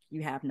 Like,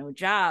 you have no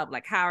job.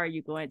 Like, how are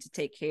you going to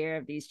take care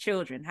of these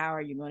children? How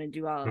are you going to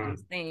do all of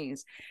these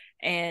things?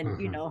 And,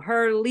 you know,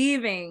 her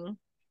leaving,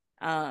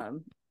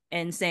 and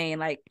saying,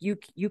 like, you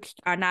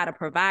are not a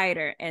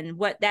provider, and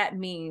what that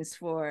means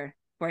for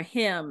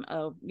him,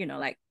 of, you know,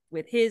 like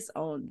with his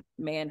own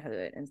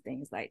manhood and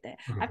things like that.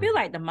 I feel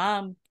like the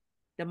mom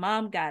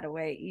got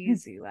away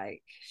easy.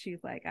 Like, she's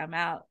like, I'm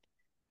out.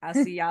 I'll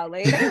see y'all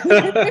later.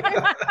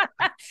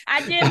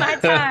 I did my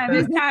time.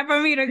 It's time for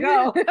me to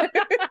go.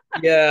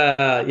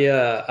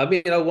 Yeah. I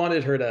mean, I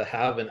wanted her to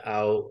have an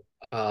out,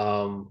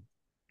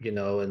 you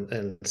know,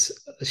 and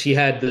she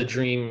had the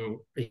dream,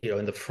 you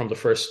know, from the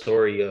first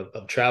story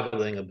of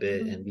traveling a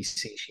bit, and we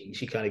see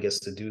she kind of gets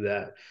to do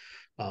that.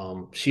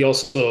 She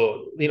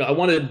also, you know, I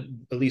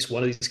wanted at least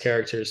one of these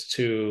characters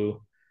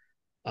to,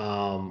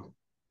 for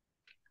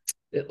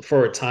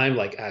a time,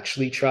 like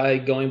actually try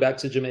going back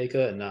to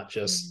Jamaica and not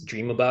just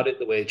dream about it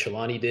the way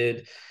Trelawney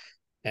did,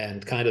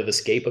 and kind of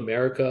escape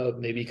America.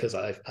 Maybe because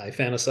I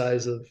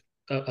fantasize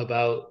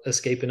about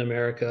escaping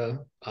America.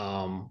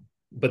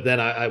 But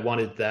then I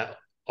wanted that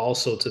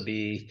also to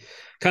be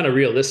kind of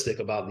realistic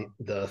about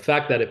the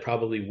fact that it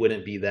probably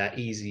wouldn't be that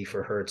easy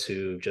for her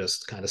to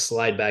just kind of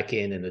slide back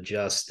in and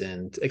adjust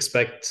and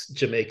expect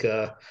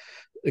the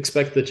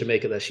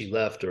Jamaica that she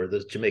left, or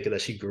the Jamaica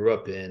that she grew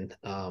up in,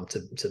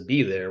 to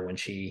be there when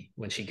she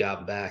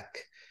got back.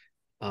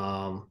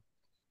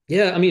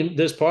 Yeah, I mean,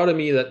 there's part of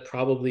me that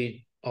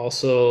probably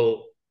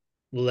also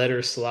let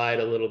her slide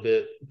a little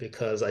bit,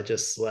 because I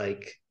just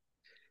like,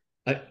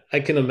 I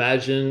can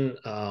imagine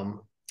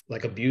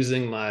like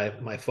abusing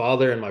my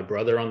father and my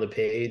brother on the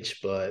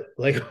page, but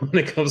like when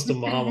it comes to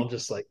mom, I'm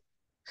just like,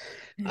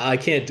 I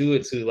can't do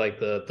it to like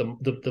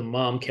the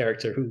mom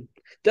character, who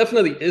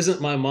definitely isn't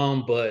my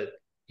mom, but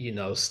you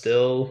know,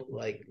 still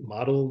like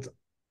modeled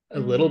a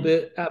little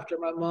bit after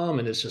my mom,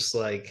 and it's just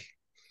like,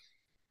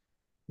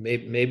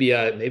 maybe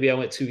I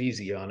went too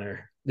easy on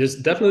her. There's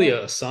definitely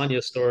a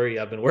Sonya story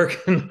I've been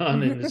working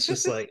on, and it's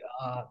just like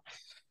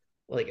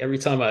every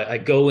time I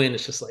go in,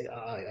 it's just like,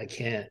 I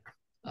can't.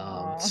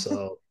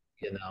 So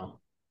you know,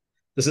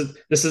 this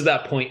is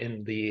that point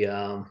in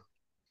the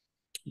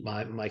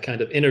my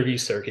kind of interview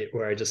circuit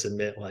where I just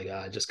admit, like,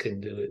 I just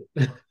couldn't do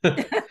it.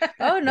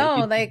 Oh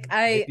no, maybe, like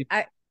maybe.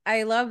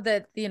 I love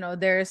that, you know,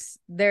 there's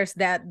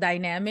that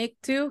dynamic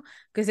too,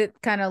 because it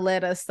kind of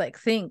let us like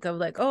think of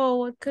like, oh,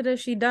 what could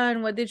have she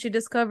done? What did she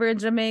discover in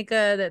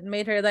Jamaica that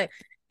made her like,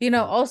 you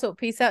know, also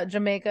peace out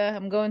Jamaica,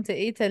 I'm going to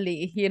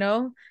Italy, you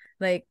know?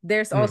 Like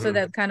there's also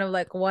that kind of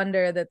like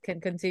wonder that can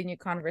continue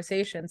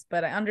conversations,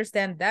 but I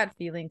understand that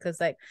feeling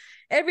because like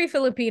every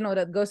Filipino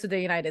that goes to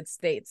the United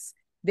States,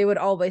 they would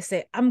always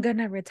say, I'm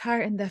gonna retire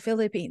in the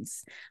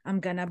Philippines. I'm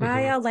gonna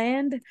buy a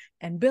land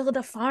and build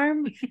a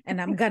farm and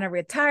I'm gonna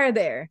retire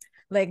there.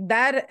 Like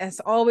that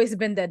has always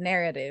been the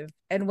narrative.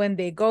 And when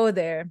they go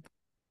there,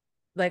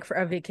 like for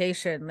a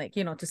vacation, like,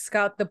 you know, to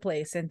scout the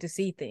place and to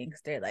see things,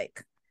 they're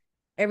like,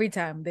 every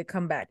time they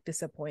come back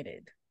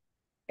disappointed.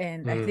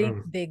 And I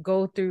think they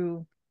go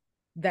through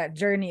that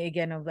journey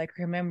again of like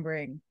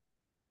remembering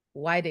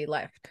why they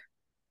left.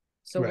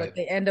 So what Right.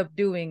 they end up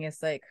doing is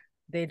like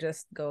they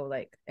just go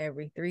like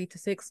every 3 to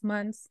 6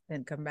 months,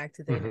 then come back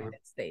to the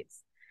United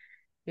States.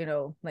 You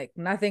know, like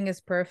nothing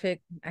is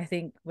perfect. I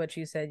think what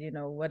you said, you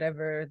know,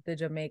 whatever the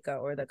Jamaica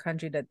or the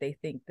country that they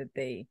think that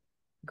they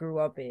grew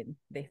up in,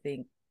 they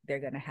think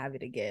they're gonna have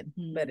it again.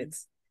 But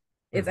it's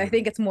I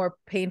think it's more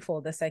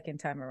painful the second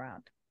time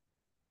around.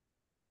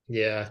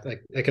 Yeah,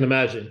 I can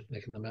imagine. I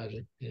can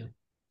imagine. Yeah.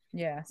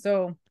 Yeah.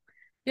 So,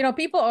 you know,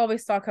 people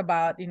always talk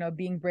about, you know,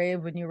 being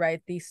brave when you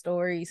write these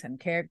stories and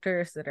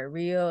characters that are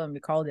real, and we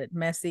called it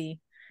messy.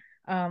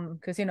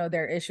 Because you know,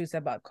 there are issues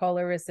about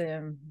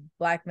colorism,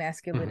 black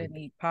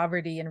masculinity,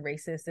 poverty, and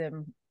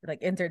racism,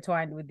 like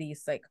intertwined with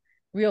these like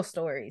real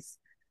stories.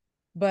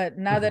 But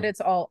now that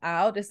it's all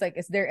out, it's like,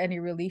 is there any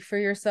relief for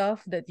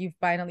yourself that you've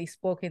finally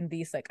spoken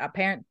these like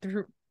apparent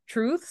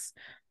truths?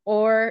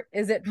 Or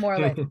is it more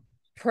like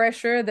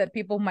pressure that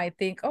people might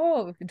think,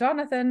 oh,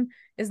 Jonathan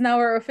is now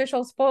our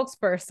official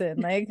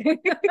spokesperson, like,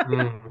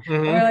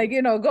 or like,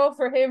 you know, go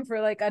for him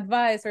for like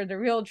advice or the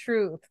real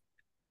truth?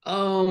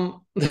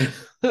 Um,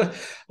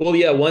 well,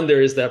 yeah, one,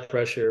 there is that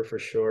pressure for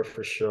sure,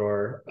 for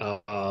sure.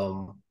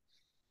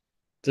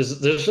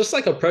 There's just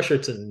like a pressure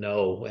to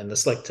know, and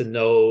it's like to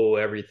know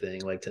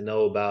everything, like to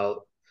know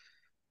about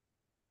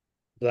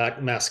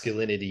black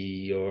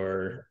masculinity,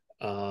 or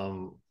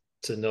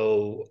to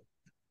know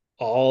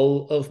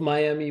all of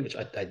Miami, which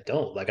I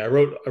don't. Like I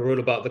wrote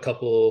about the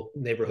couple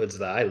neighborhoods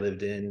that I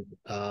lived in,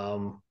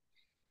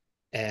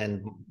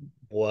 and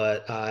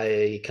what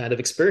I kind of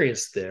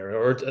experienced there.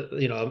 Or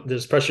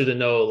there's pressure to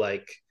know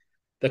like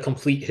the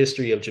complete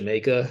history of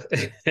Jamaica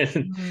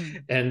and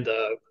Mm. and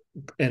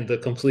and the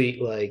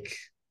complete like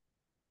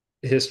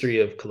history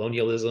of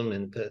colonialism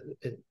and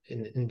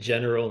in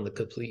general, and the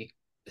complete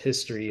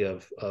history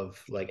of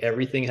like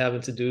everything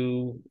having to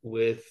do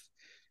with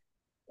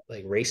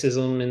like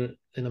racism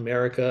in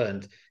America.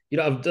 And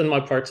I've done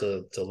my part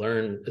to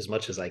learn as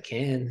much as I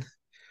can.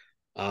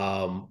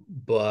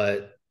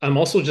 But I'm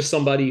also just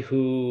somebody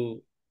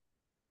who,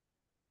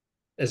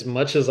 as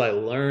much as I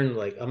learn,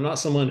 like I'm not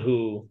someone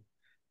who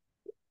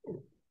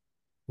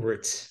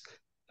ret-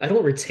 I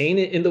don't retain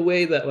it in the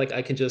way that like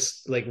I can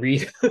just like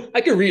read.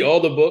 I can read all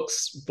the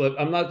books, but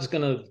I'm not just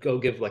gonna go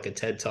give like a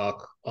TED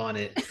talk on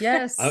it.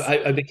 Yes.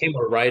 I became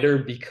a writer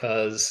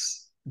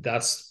because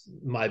that's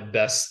my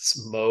best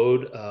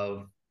mode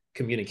of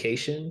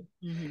communication,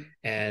 Mm-hmm.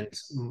 and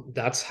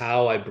that's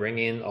how I bring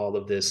in all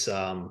of this.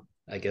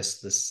 I guess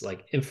this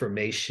like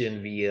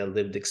information via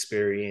lived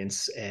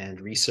experience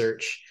and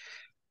research,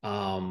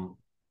 um,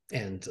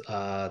 and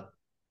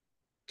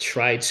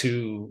try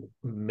to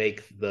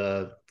make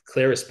the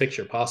clearest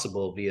picture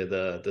possible via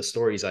the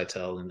stories I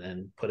tell,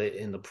 and put it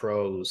in the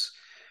prose.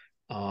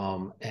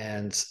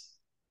 And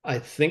I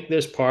think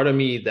there's part of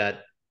me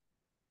that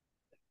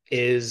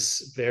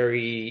is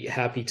very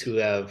happy to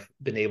have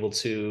been able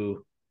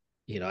to,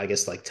 I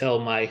guess like tell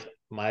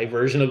my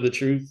version of the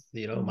truth,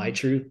 my Mhm.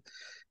 truth,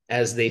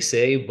 as they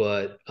say.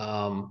 But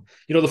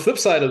the flip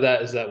side of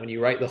that is that when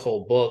you write the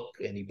whole book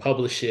and you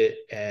publish it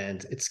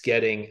and it's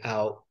getting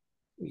out,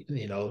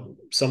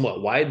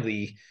 somewhat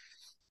widely,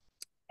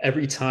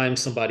 every time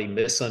somebody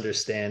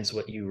misunderstands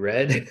what you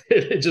read,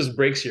 it just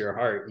breaks your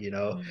heart,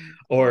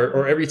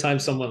 or every time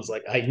someone's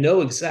like, I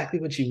know exactly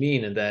what you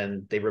mean, and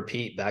then they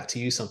repeat back to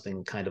you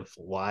something kind of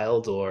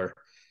wild. Or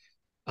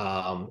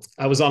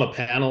I was on a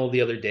panel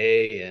the other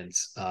day, and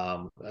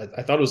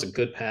I thought it was a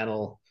good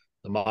panel.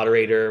 The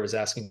moderator was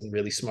asking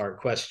really smart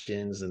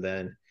questions, and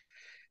then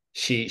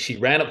she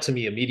ran up to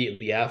me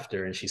immediately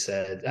after, and she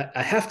said,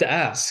 I have to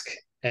ask.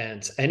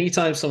 And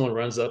anytime someone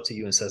runs up to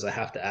you and says, I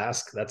have to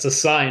ask, that's a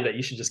sign that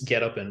you should just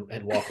get up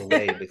and walk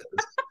away,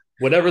 because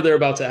whatever they're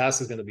about to ask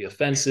is going to be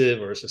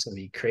offensive, or it's just going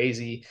to be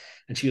crazy.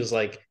 And she was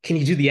like, can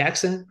you do the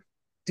accent?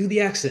 Do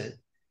the accent.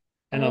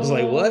 And I was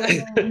like, what?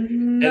 Oh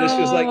And she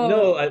was like,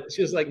 no. no.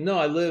 She was like, no,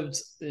 I lived.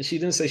 She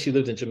didn't say she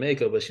lived in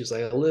Jamaica, but she was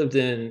like, I lived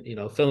in,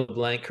 fill in the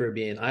blank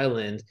Caribbean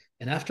island.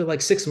 And after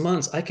like 6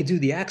 months, I could do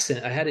the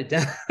accent. I had it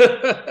down.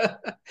 Ah.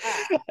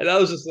 And I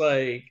was just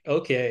like,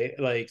 okay,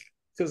 like,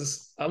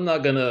 because I'm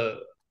not gonna,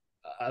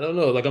 I don't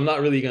know, like, I'm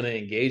not really gonna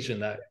engage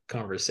in that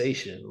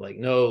conversation. Like,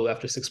 no,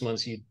 after 6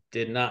 months, you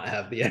did not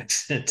have the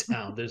accent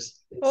down.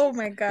 Oh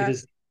my It God.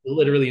 is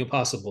literally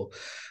impossible.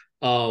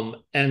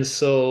 And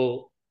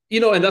so,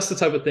 and that's the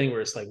type of thing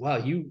where it's like, wow,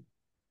 you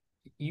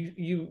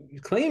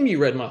claim you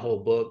read my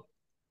whole book.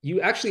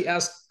 You actually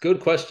ask good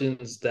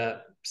questions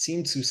that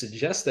seem to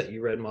suggest that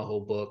you read my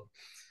whole book,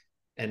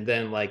 and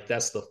then like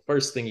that's the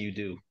first thing you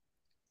do.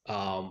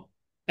 um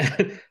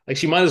like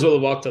she might as well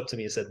have walked up to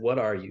me and said, what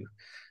are you?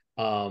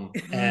 um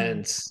Mm.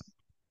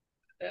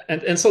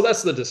 and and so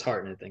that's the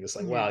disheartening thing. It's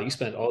like, wow, Yeah. you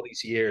spent all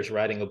these years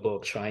writing a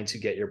book trying to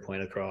get your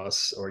point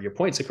across, or your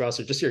points across,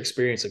 or just your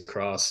experience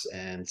across.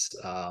 And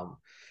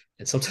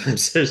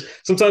sometimes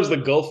sometimes the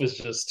gulf is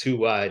just too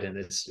wide, and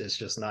it's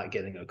just not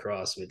getting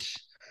across, which,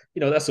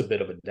 that's a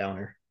bit of a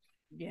downer.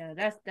 Yeah,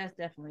 that's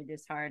definitely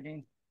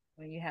disheartening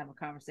when you have a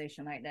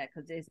conversation like that,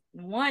 because it's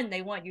one,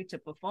 they want you to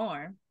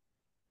perform,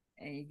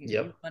 and you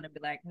Yep. want to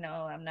be like, no,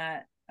 I'm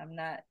not,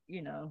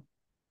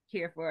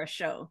 here for a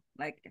show.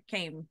 Like, I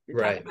came to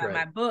talk Right, about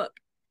my right, book,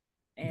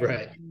 and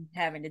right.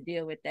 having to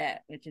deal with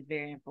that, which is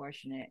very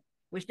unfortunate.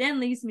 Which then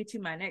leads me to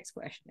my next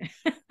question.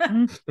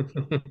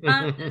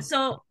 Mm.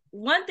 So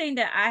one thing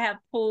that I have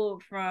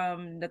pulled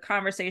from the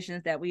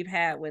conversations that we've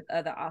had with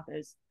other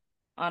authors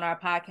on our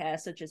podcast,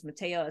 such as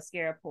Mateo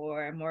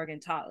Escarapour, Morgan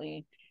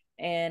Totley,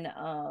 and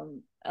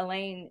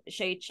Elaine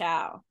Shea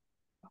Chow,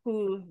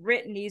 who've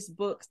written these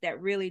books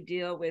that really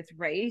deal with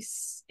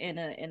race in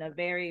a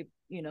very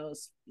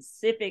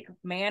specific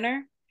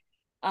manner,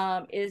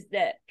 is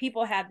that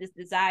people have this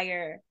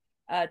desire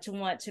to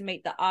want to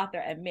make the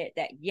author admit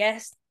that,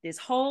 yes, this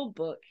whole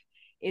book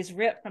is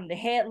ripped from the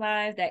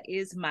headlines that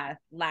is my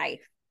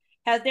life.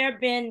 Has there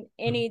been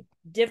any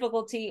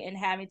difficulty in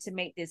having to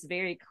make this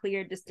very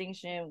clear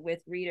distinction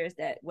with readers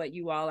that what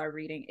you all are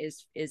reading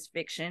is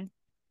fiction?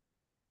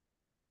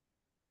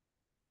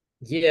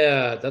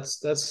 Yeah,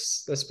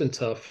 that's been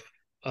tough.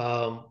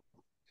 um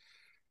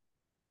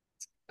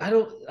I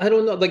don't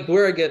know, like,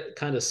 where I get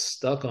kind of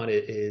stuck on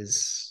it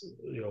is,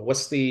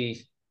 what's the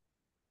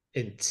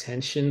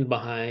intention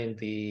behind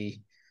the,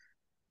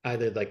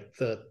 either like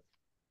the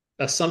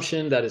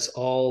assumption that it's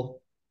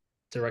all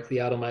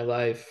directly out of my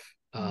life.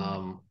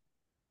 Mm.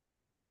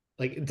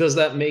 Like, does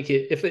that make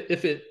it,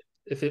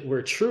 if it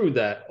were true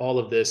that all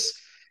of this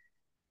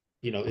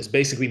is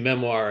basically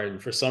memoir,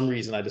 and for some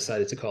reason I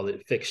decided to call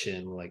it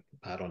fiction. Like,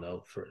 I don't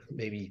know, for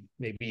maybe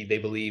they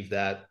believe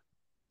that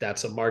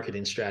that's a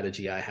marketing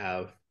strategy I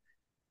have.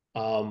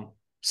 um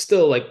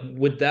Still, like,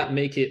 would that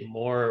make it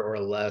more or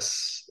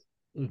less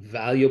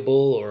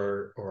valuable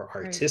or Right.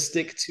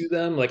 artistic to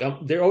them? Like,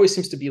 there always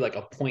seems to be like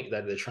a point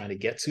that they're trying to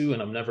get to,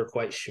 and I'm never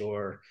quite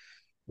sure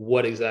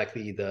what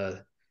exactly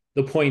the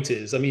point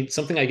is. I mean,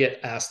 something I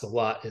get asked a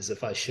lot is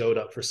if I showed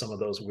up for some of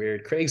those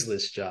weird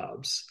Craigslist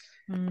jobs,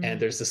 and Mm.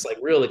 there's this like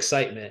real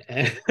excitement.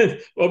 And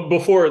well,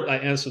 before I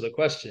answer the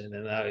question,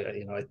 and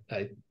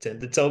I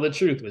tend to tell the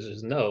truth, which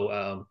is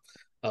no.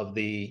 Of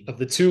the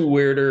two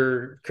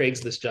weirder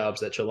Craigslist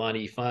jobs that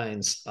Trelawney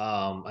finds,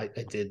 I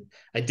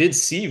did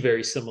see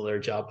very similar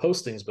job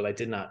postings, but I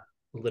did not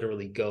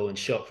literally go and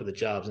show up for the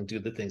jobs and do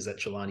the things that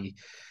Trelawney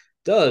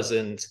does.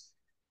 And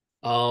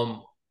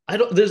um, I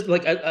don't. There's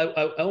like I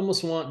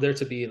almost want there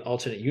to be an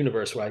alternate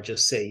universe where I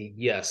just say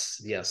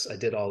yes, yes, I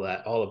did all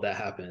that. All of that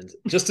happened,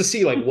 just to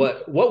see like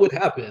what would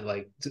happen.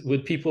 Like,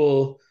 would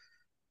people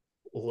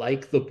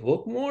like the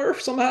book more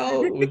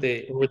somehow? Would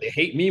they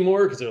hate me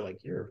more because they're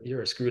like,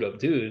 you're a screwed up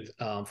dude,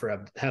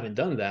 for having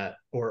done that,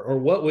 or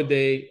what would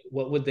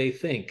they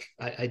think?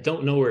 I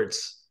don't know where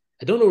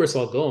it's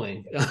all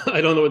going.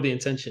 I don't know what the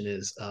intention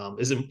is.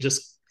 Is it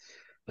just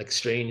like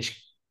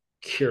strange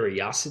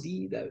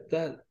curiosity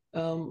that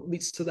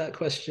leads to that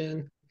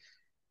question?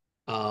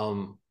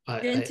 The I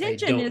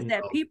intention is don't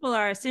that know. people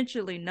are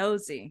essentially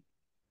nosy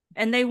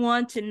and they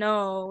want to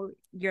know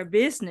your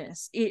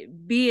business,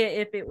 be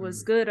it if it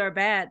was Mm. good or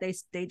bad.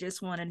 They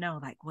just want to know,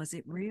 like, was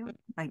it real?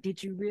 Like,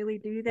 did you really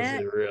do Was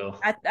that? it real?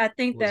 I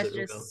think Was that's it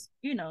real?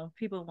 just,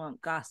 people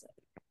want gossip.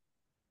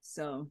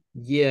 So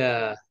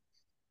Yeah,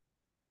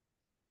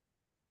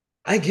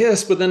 I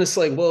guess. But then it's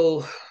like,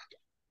 well,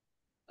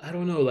 I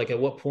don't know. Like, at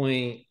what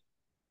point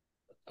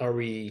are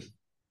we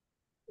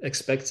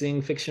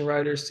expecting fiction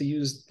writers to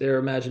use their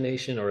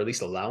imagination, or at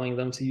least allowing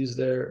them to use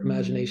their Mm.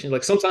 imagination?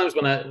 Like, sometimes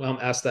when I'm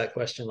asked that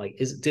question, like,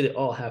 did it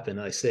all happen?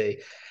 And I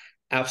say,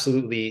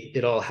 absolutely,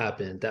 it all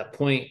happened. That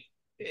point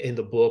in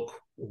the book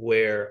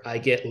where I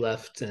get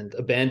left and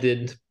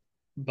abandoned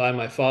by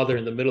my father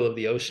in the middle of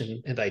the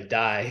ocean and I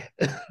die.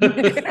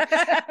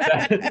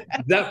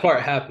 that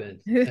part happened.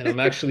 And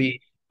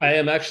I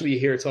am actually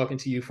here talking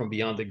to you from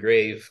beyond the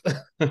grave.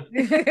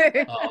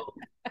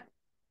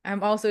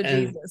 I'm also And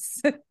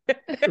Jesus.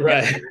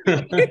 right.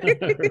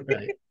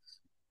 Right.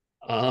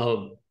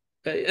 Um,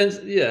 and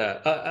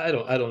yeah, I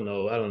don't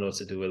know what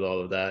to do with all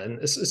of that. And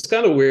it's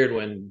kind of weird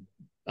when,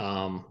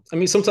 I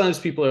mean, sometimes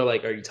people are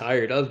like, are you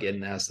tired of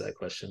getting asked that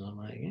question? I'm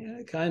like,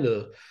 yeah, kind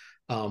of.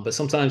 But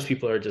sometimes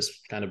people are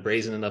just kind of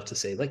brazen enough to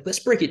say, like, let's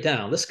break it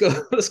down. Let's go,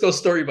 let's go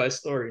story by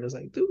story. And it's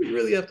like, do we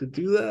really have to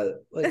do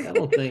that? Like, I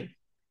don't think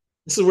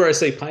this is where I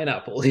say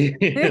pineapple.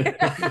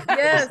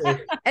 Yes.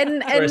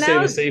 And Where I and say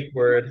now the safe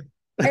word.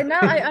 and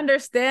now I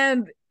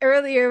understand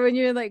earlier when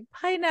you're like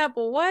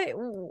pineapple, why,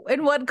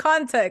 in what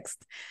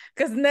context?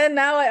 Because then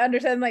now I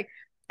understand, like,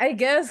 I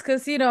guess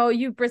because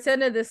you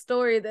presented this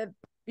story that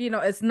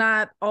it's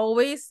not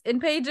always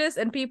in pages,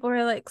 and people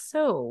are like,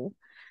 so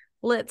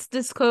let's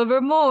discover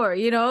more.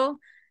 It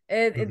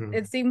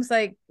Mhm. seems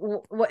like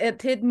what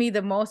it hit me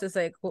the most is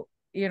like,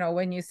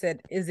 when you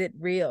said, is it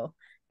real?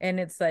 And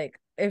it's like,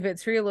 if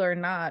it's real or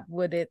not,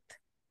 would it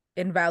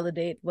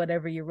invalidate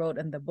whatever you wrote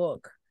in the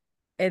book?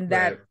 And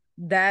that Right.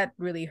 that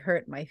really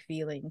hurt my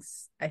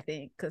feelings, I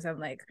think, because I'm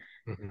like,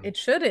 Mhm. it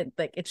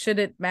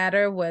shouldn't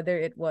matter whether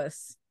it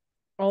was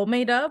all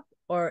made up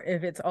or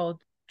if it's all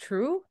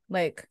true.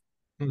 Like,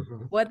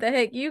 Mhm. what the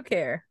heck you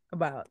care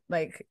about?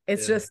 Like,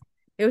 Yeah.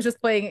 it was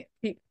just playing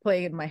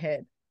in my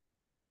head.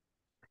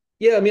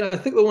 Yeah, I mean, I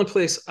think the one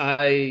place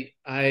I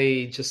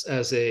just,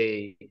 as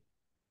a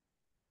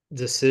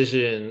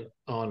decision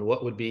on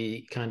what would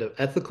be kind of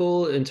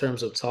ethical in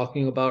terms of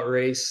talking about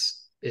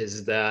race,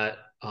 is that,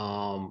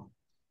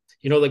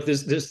 like,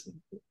 there's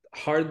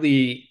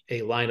hardly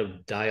a line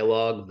of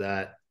dialogue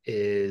that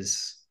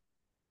is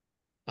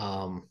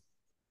um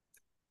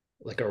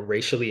like a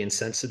racially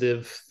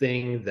insensitive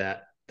thing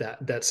that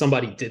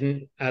somebody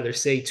didn't either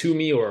say to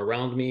me or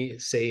around me,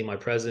 say in my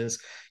presence.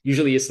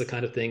 Usually it's the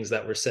kind of things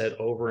that were said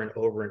over and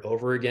over and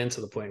over again to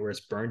the point where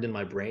it's burned in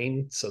my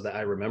brain so that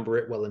I remember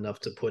it well enough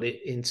to put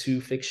it into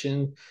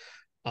fiction.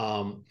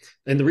 And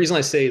the reason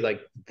I say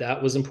like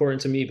that was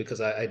important to me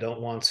because I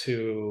don't want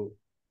to,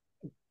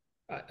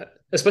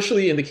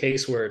 especially in the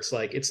case where it's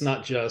like it's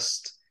not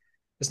just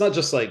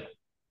like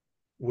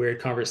weird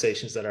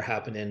conversations that are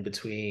happening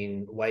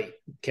between white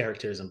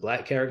characters and black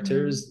Mm-hmm.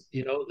 characters.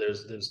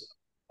 There's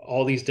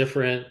all these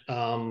different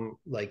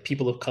like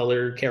people of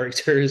color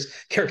characters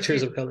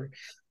of color,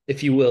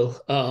 if you will,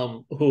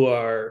 who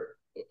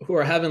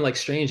are having like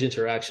strange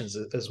interactions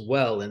as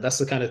well. And that's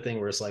the kind of thing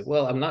where it's like,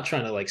 well, I'm not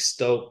trying to like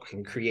stoke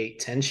and create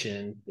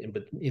tension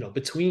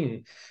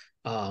between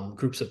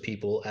groups of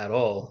people at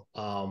all.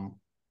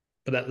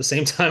 But at the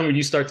same time, when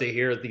you start to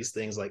hear these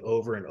things like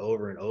over and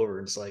over and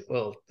over, it's like,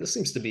 well, this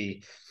seems to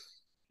be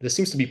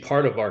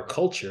part of our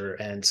culture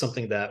and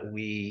something that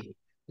we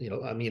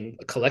I mean,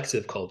 a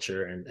collective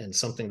culture and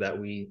something that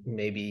we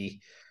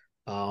maybe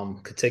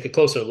could take a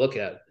closer look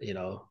at,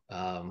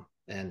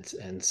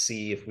 and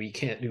see if we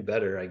can't do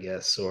better, I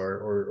guess,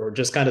 or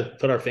just kind of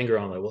put our finger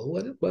on like,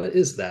 well, what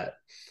is that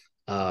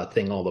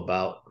thing all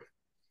about?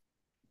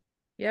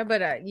 Yeah,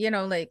 but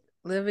like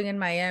living in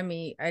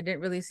Miami, I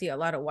didn't really see a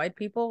lot of white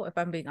people, if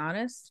I'm being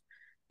honest.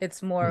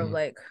 It's more of Mm-hmm.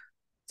 like,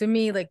 to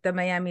me, like the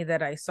Miami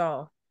that I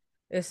saw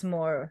is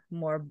more,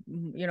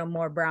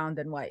 more brown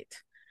than white.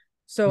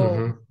 So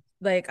Mm-hmm.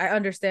 like I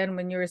understand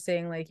when you were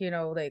saying like,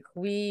 like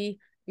we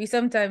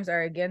sometimes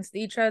are against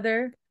each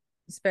other,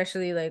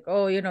 especially like,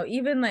 oh,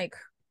 even like,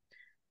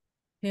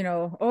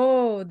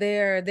 oh,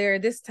 they're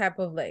this type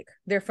of like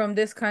they're from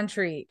this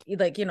country,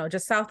 like,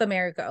 just South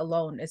America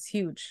alone is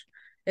huge.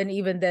 And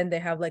even then they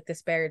have like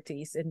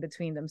disparities in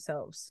between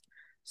themselves.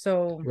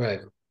 So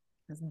Right.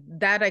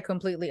 that I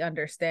completely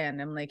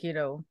understand. I'm like,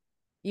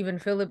 even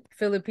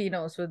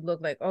Filipinos would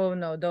look like, oh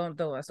no, don't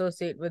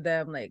associate with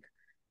them. Like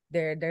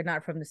they're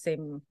not from the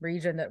same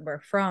region that we're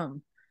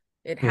from.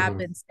 It Mm-hmm.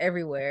 happens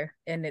everywhere,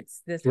 and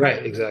it's Right.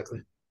 disheartening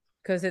Exactly.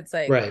 because it's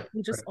like Right.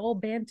 we just Right. all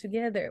band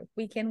together,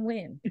 we can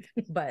win.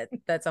 But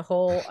that's a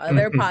whole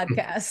other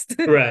podcast.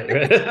 Right.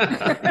 Right.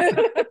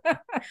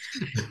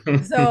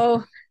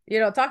 So,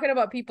 talking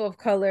about people of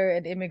color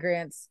and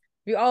immigrants,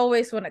 we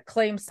always want to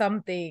claim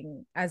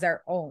something as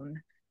our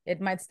own. It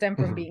might stem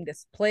from Mhm. being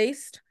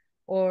displaced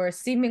or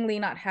seemingly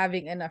not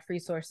having enough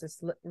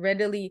resources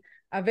readily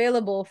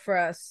available for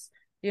us,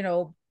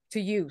 to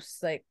use.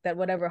 Like that,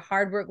 whatever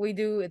hard work we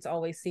do, it's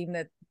always seemed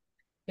that,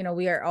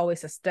 we are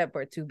always a step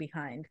or two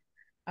behind.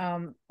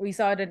 We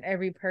saw it in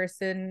every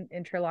person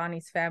in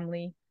Trelawney's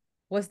family.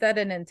 Was that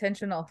an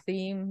intentional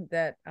theme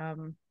that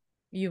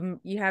you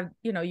have,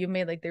 you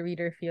made like the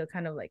reader feel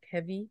kind of like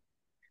heavy,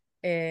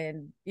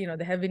 and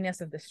the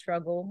heaviness of the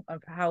struggle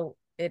of how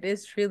it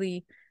is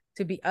really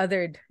to be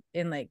othered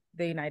in like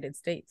the United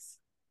States?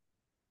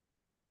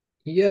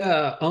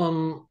 Yeah.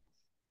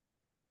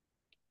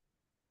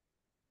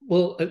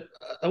 Well,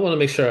 I want to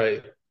make sure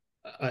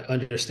I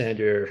understand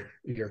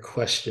your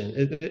question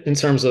in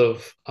terms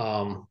of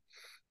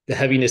the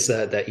heaviness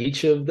that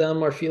each of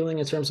them are feeling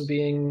in terms of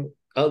being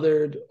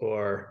othered,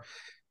 or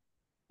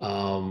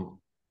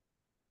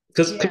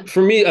because Yeah.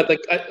 for me,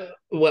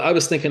 what I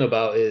was thinking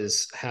about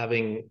is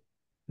having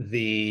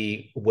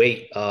the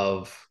weight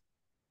of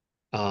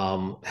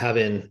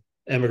having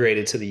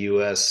emigrated to the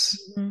U.S.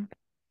 Mm-hmm.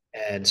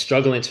 and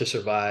struggling to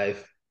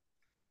survive,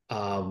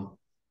 um,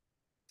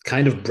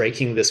 kind of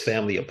breaking this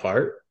family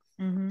apart,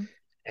 Mm-hmm.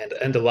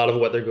 and a lot of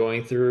what they're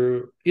going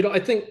through. I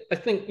think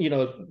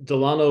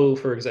Delano,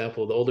 for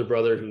example, the older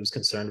brother who's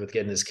concerned with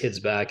getting his kids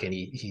back, and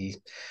he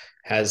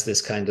has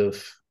this kind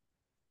of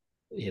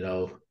you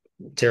know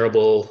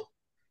terrible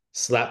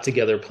slap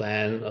together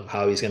plan of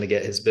how he's going to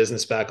get his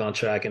business back on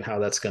track and how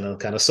that's going to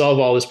kind of solve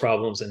all his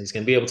problems, and he's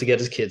going to be able to get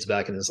his kids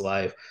back in his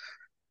life.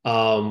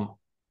 um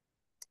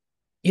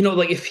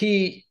like if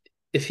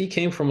he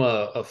came from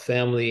a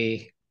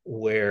family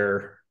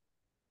where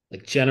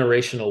like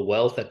generational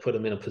wealth that put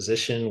him in a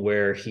position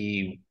where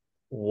he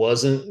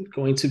wasn't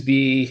going to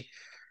be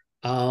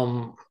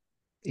um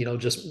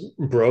just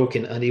broke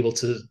and unable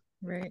to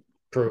Right.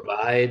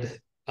 provide.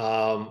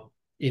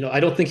 I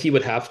don't think he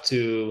would have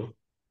to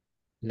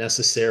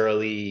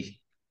necessarily,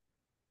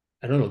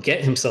 I don't know,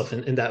 get himself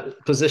in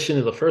that position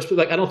in the first place.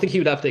 Like, I don't think he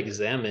would have to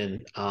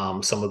examine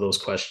some of those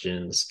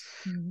questions.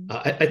 Mm-hmm.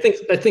 I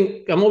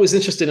think I'm always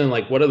interested in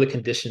like what are the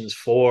conditions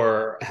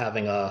for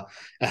having a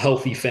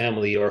healthy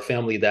family, or a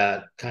family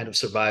that kind of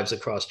survives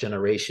across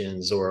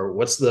generations, or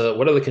what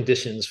are the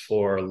conditions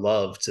for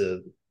love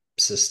to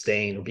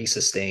sustain or be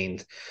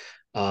sustained.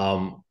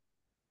 Um,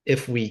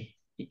 if we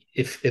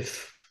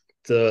if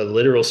the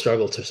literal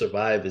struggle to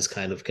survive is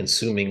kind of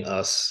consuming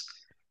us,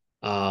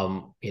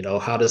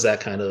 how does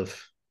that kind of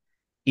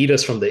eat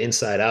us from the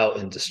inside out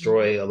and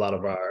destroy a lot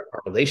of our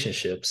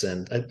relationships?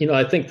 And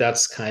I think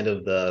that's kind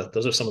of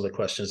those are some of the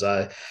questions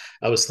I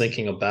was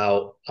thinking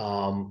about.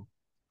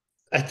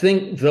 I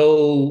think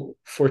though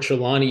for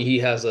Trelawney, he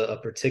has a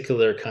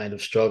particular kind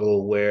of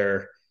struggle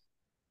where,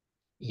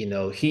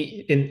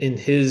 he in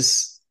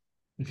his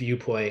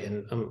viewpoint,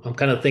 and I'm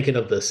kind of thinking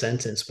of the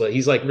sentence, but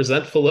he's like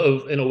resentful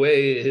of, in a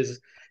way,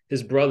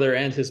 his brother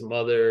and his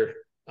mother,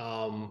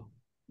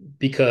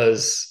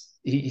 because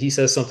he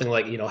says something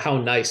like, how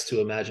nice to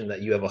imagine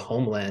that you have a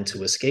homeland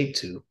to escape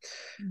to,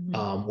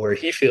 Mm-hmm. where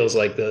he feels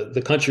like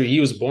the country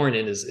he was born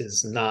in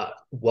is not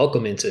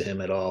welcoming to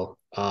him at all.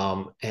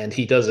 And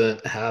he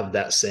doesn't have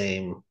that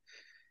same,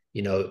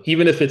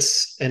 even if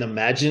it's an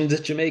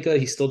imagined Jamaica,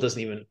 he still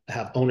doesn't even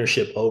have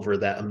ownership over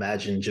that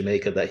imagined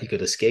Jamaica that he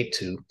could escape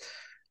to.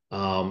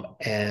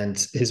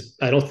 And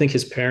I don't think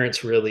his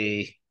parents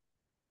really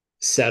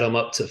set him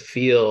up to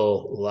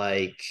feel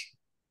like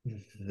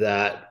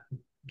that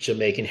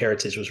Jamaican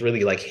heritage was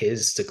really like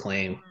his to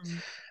claim.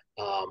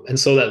 And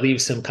so that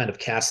leaves him kind of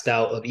cast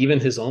out of even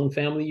his own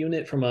family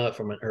unit from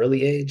an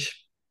early age.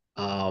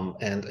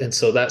 And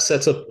so that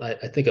sets up, I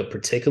think, a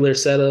particular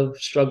set of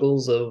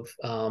struggles of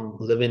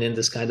living in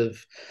this kind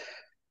of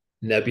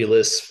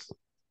nebulous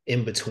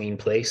in between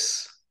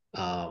place.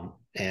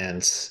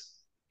 And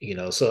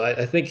so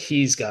I think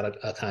he's got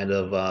a kind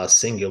of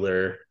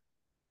singular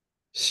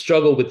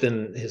struggle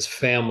within his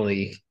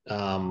family.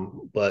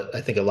 But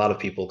I think a lot of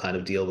people kind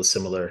of deal with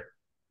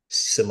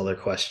similar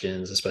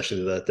questions,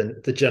 especially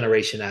the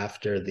generation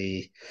after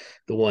the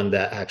one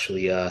that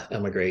actually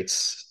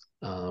emigrates.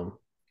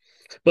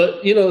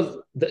 But he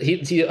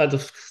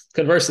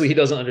conversely, he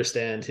doesn't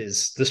understand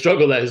the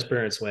struggle that his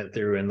parents went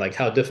through, and like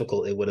how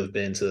difficult it would have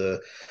been to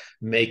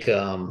make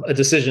a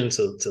decision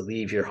to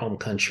leave your home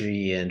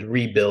country and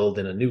rebuild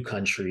in a new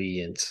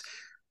country. And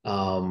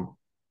um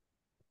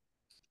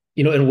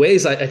in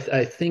ways,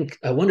 I think,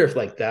 I wonder if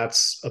like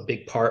that's a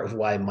big part of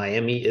why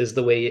Miami is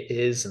the way it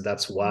is, and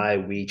that's why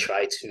we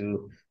try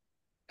to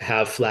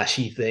have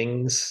flashy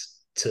things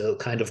to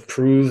kind of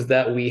prove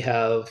that we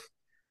have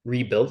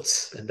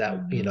rebuilt, and that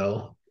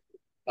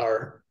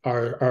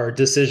our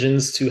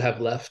decisions to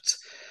have left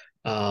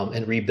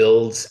and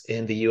rebuild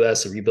in the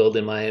US or rebuild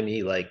in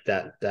Miami, like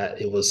that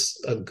it was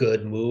a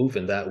good move,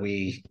 and that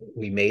we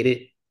made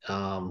it.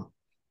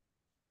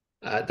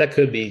 That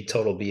could be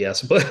total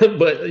BS,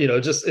 but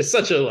just it's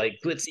such a like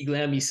glitzy,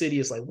 glammy city.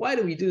 It's like, why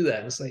do we do that?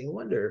 And it's like, I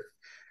wonder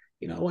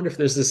if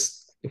there's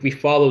if we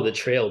follow the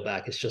trail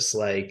back, it's just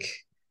like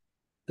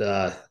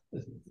the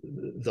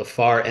the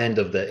far end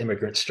of the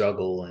immigrant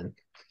struggle, and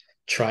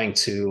trying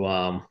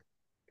to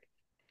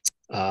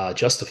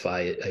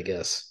justify it, I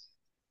guess.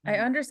 I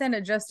understand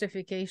the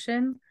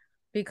justification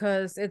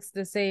because it's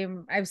the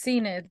same. I've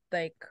seen it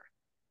like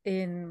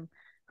in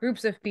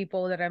groups of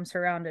people that I'm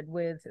surrounded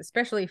with,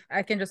 especially if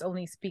I can just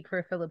only speak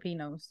for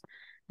Filipinos.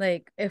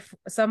 Like if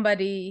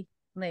somebody,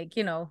 like,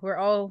 we're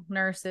all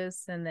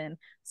nurses, and then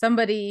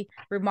somebody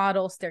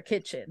remodels their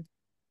kitchen.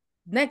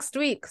 Next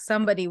week,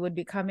 somebody would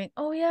be coming,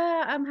 oh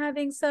yeah, I'm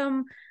having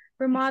some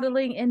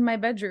remodeling in my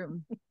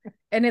bedroom.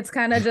 And it's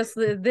kind of just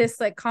this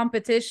like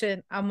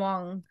competition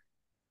among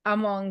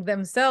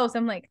themselves.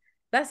 I'm like,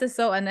 that's just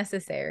so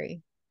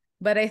unnecessary.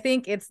 But I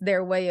think it's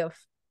their way of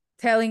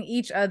telling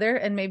each other,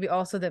 and maybe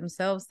also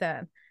themselves,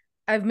 that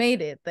I've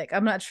made it. Like,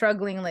 I'm not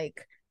struggling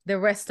like the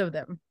rest of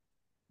them.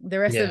 The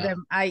rest of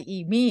them,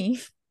 i.e. me.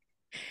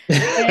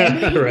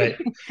 And Right.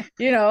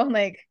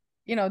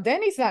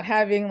 Danny's not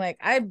having like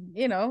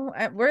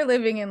we're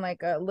living in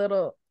like a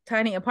little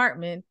tiny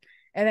apartment,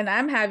 and then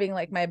I'm having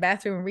like my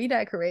bathroom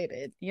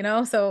redecorated,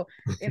 so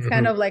it's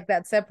kind of like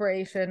that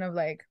separation of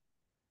like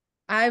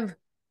I've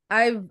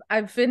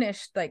I've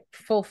finished like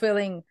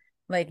fulfilling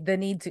like the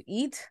need to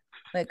eat,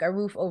 like a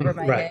roof over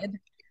my Right. head.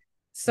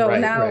 So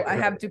now I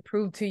have Right. to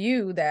prove to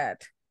you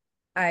that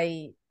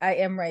I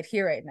am right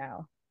here right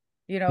now.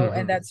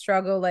 And that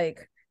struggle,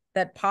 like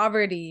that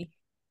poverty,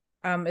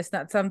 is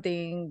not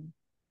something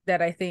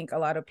that I think a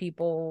lot of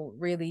people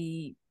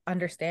really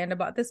understand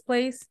about this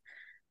place,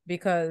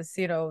 because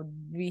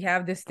we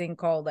have this thing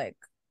called like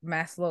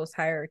Maslow's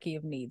hierarchy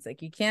of needs.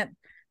 Like you can't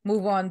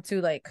move on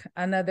to like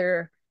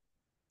another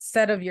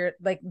set of your,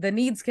 like the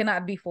needs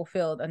cannot be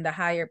fulfilled on the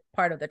higher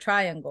part of the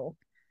triangle,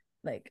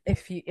 like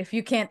if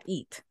you can't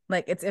eat,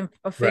 like it's Right.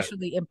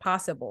 officially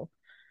impossible.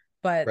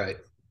 But Right.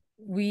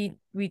 we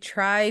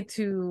try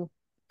to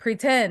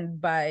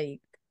pretend by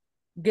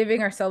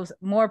giving ourselves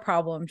more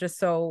problems just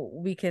so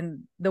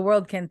the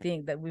world can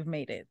think that we've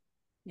made it.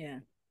 Yeah.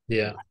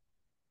 Yeah.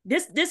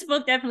 This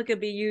book definitely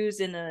could be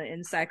used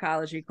in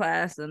psychology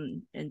class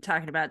and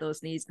talking about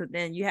those needs, because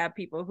then you have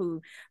people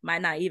who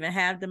might not even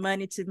have the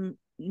money to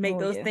make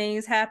those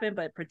things happen,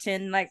 but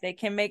pretend like they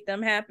can make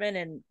them happen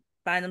and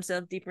find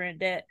themselves deeper in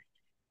debt.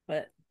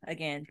 But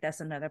again,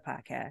 that's another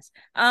podcast.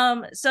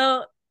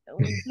 So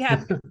we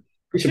have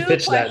We should two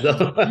pitch that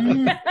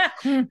questions.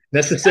 though.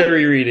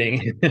 Necessary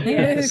reading.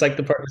 Psych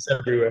departments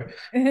everywhere.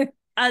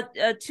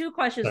 Two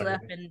questions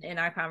left in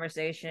our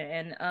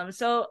conversation, and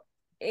so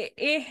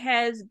it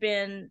has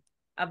been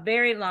a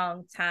very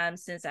long time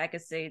since I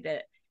could say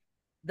that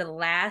the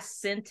last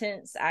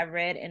sentence I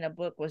read in a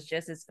book was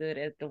just as good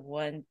as the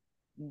one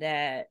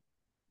that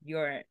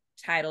your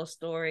title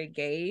story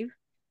gave.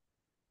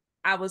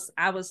 I was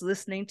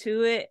listening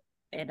to it,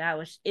 and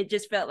it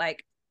just felt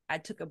like I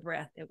took a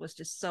breath. It was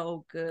just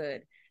so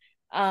good.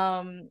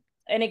 And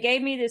it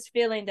gave me this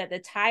feeling that the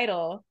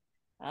title,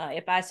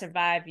 If I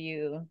Survive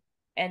You,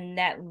 and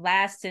that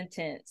last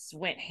sentence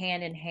went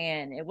hand in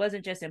hand. It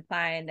wasn't just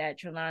implying that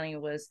Trelawney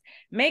was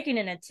making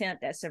an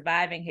attempt at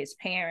surviving his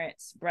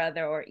parents,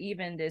 brother, or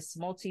even this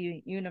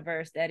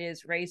multi-universe that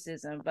is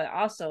racism, but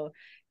also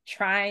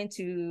trying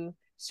to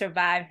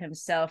survive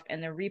himself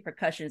and the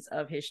repercussions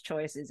of his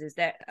choices. Is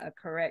that a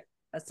correct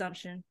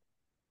assumption?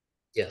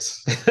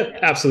 Yes.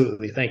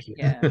 Absolutely. Thank you.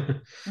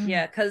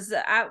 Yeah, because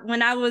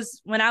when I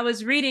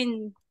was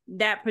reading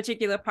that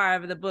particular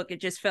part of the book, it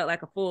just felt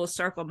like a full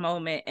circle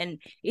moment.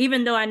 And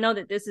even though I know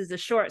that this is a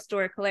short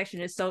story collection,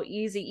 it's so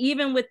easy,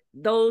 even with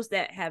those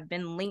that have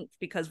been linked,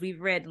 because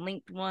we've read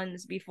linked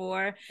ones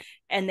before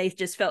and they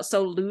just felt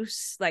so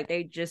loose, like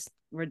they just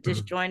were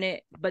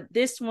disjointed. But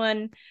this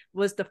one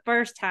was the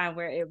first time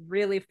where it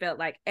really felt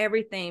like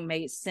everything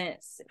made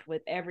sense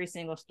with every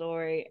single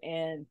story,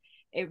 and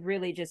it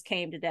really just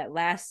came to that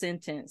last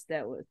sentence.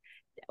 That was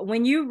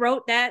when you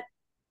wrote that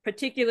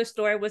particular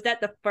story, was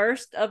that the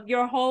first of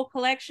your whole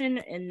collection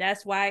and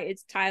that's why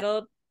it's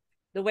titled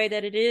the way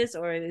that it is,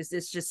 or is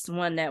this just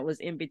one that was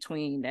in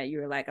between that you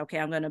were like, okay,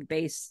 I'm going to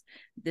base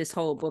this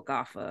whole book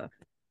off of?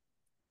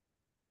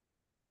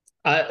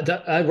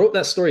 I wrote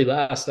that story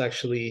last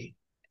actually,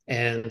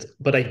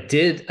 but I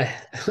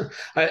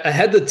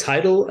had the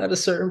title at a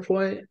certain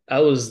point.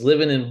 I was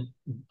living in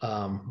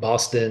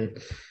Boston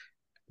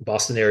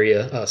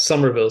area,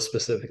 Somerville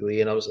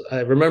specifically, and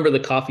I remember the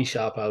coffee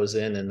shop I was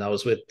in, and I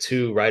was with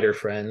two writer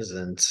friends,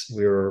 and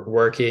we were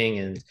working,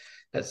 and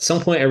at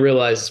some point I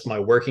realized my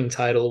working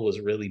title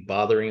was really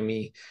bothering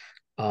me,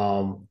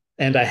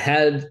 and I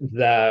had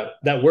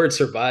that word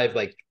survive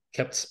like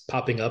kept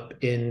popping up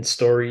in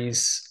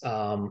stories,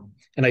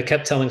 and I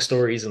kept telling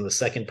stories in the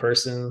second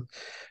person,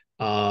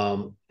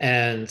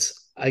 and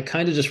I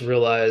kind of just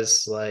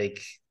realized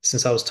like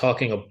since I was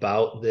talking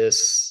about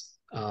these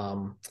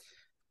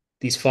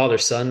father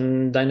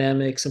son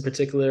dynamics in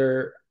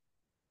particular,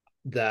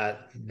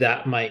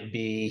 that might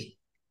be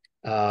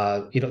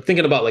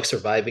thinking about like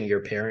surviving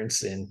your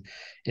parents in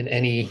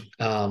any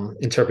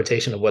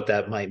interpretation of what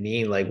that might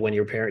mean, like when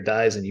your parent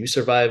dies and you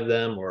survive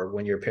them, or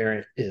when your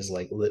parent is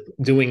like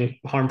doing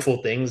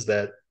harmful things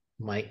that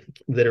might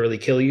literally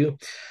kill you.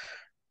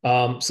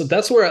 So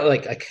that's where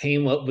I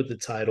came up with the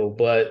title,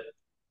 but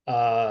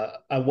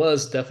I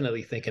was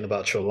definitely thinking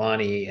about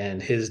Trelawney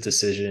and his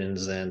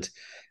decisions, and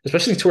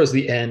especially towards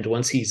the end,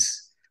 once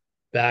he's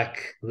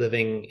back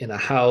living in a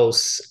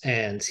house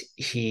and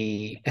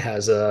he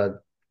has a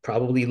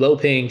probably low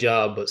paying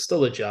job, but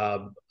still a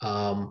job.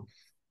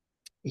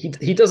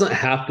 He doesn't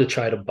have to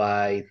try to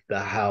buy the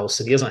house,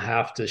 and he doesn't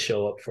have to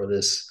show up for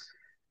this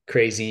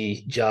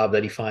crazy job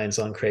that he finds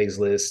on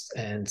Craigslist,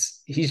 and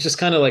he's just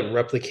kind of like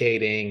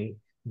replicating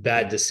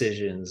bad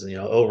decisions,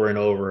 over and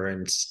over,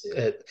 and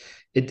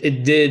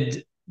it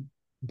did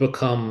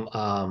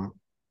become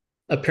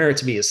apparent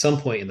to me at some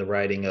point in the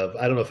writing of,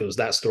 I don't know if it was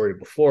that story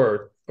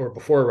before or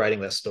before writing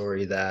that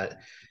story, that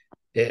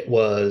it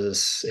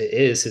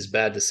is his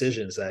bad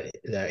decisions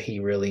that he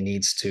really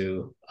needs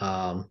to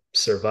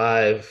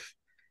survive.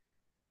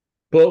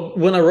 But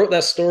when I wrote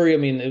that story, I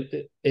mean,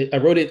 I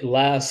wrote it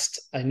last.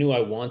 I knew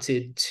I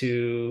wanted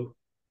to,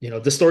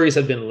 the stories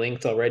had been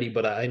linked already,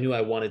 but I knew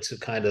I wanted to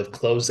kind of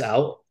close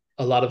out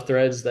a lot of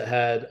threads that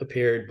had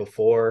appeared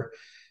before.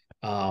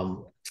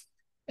 And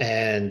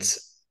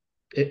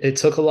it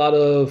took a lot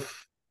of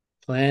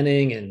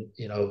planning and,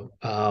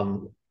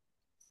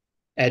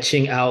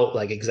 etching out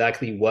like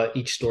exactly what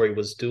each story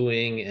was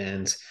doing,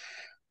 and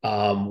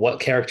what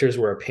characters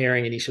were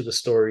appearing in each of the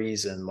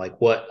stories, and like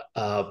what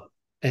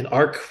an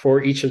arc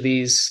for each of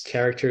these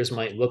characters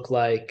might look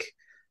like.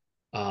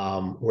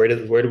 Where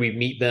do we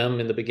meet them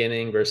in the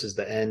beginning versus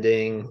the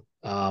ending?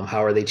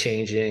 How are they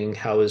changing?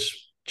 How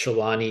is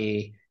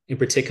Trelawney in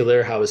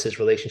particular? How is his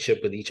relationship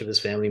with each of his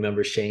family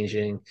members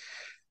changing?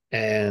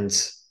 And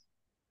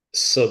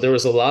so there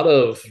was a lot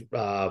of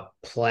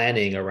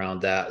planning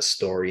around that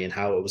story and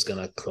how it was going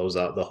to close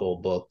out the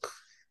whole book.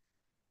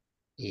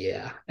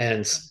 Yeah,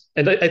 and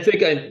I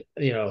think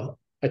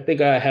I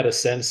think I had a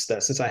sense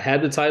that since I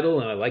had the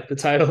title and I liked the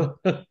title,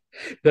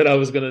 that I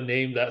was going to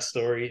name that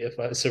story if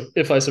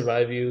I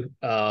survive you,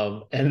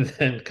 and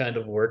then kind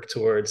of work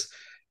towards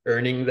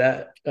earning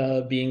that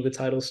being the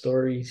title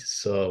story.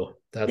 So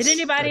Did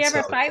anybody that's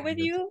ever how it fight came with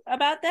into. you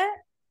about that?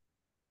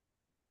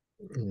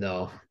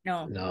 No,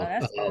 No. Oh, no.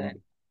 that's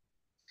good.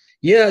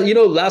 Yeah,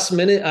 last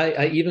minute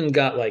I even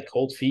got like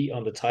cold feet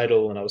on the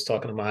title, and I was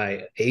talking to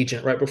my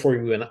agent right before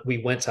we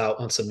went out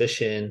on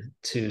submission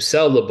to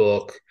sell the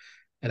book,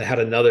 and I had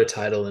another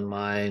title in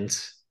mind.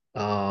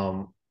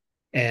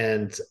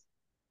 And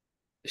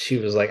she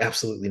was like,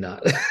 absolutely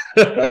not.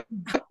 Not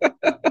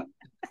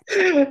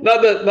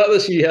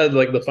that she had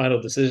like the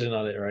final decision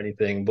on it or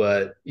anything,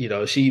 but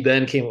she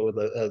then came up with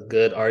a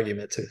good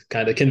argument to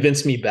kind of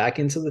convince me back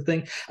into the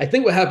thing. I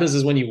think what happens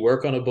is when you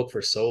work on a book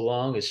for so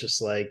long, it's just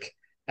like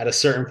at a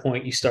certain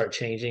point you start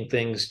changing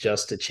things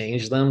just to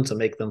change them, to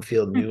make them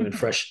feel new and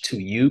fresh to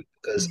you,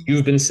 because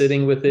you've been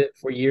sitting with it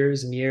for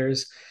years and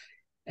years.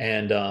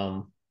 And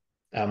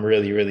I'm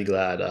really, really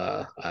glad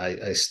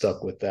I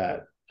stuck with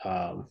that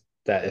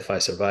If I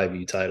Survive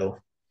You title.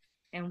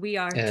 And we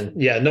are And too.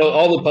 yeah, no,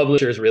 all the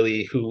publishers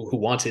really who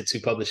wanted to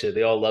publish it,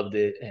 they all loved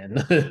it,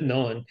 and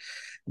no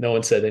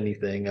one said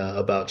anything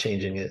about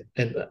changing it.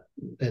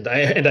 And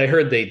I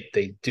heard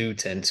they do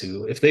tend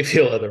to if they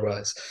feel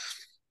otherwise.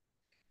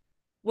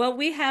 Well,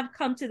 we have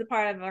come to the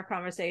part of our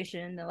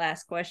conversation, the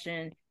last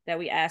question that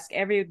we ask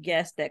every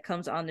guest that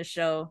comes on the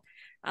show.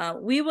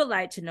 We would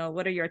like to know,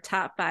 what are your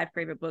top 5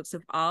 favorite books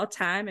of all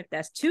time? If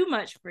that's too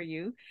much for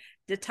you,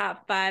 the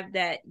top 5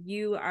 that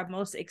you are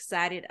most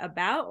excited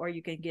about, or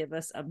you can give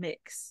us a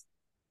mix.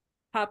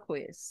 Pop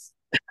quiz.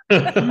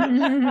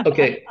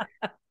 Okay.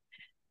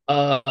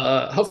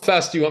 How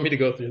fast do you want me to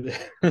go through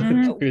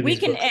through We these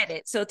can books?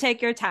 edit, so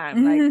take your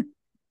time. Like,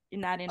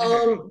 you're not in a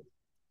hurry.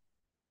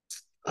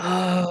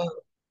 Uh,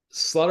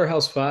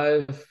 Slaughterhouse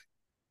Five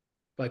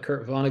by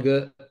Kurt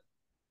Vonnegut.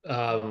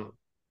 um,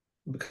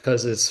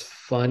 because it's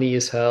funny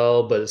as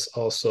hell, but it's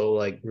also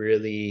like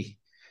really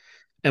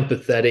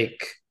empathetic.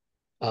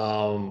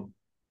 Um,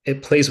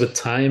 it plays with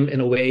time in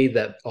a way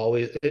that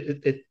always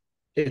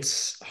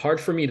it's hard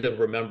for me to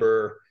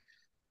remember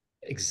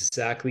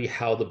exactly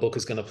how the book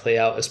is going to play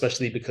out,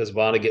 especially because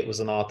Vonnegut was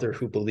an author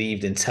who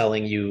believed in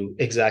telling you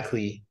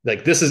exactly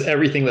like this is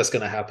everything that's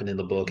going to happen in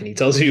the book, and he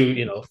tells you,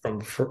 you know, from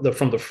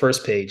the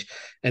first page,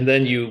 and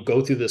then you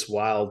go through this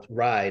wild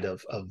ride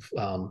of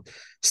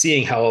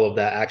seeing how all of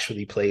that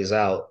actually plays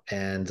out,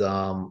 and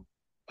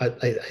I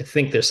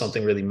think there's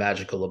something really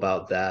magical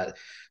about that.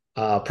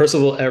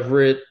 Percival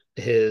Everett,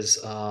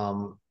 his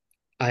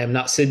I Am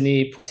Not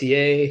Sydney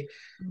Poitier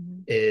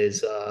Mhm.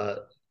 is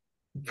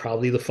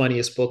probably the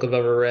funniest book I've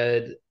ever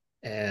read.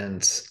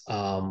 And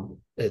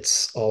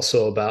it's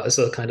also about it's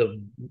a kind of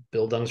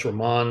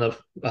Bildungsroman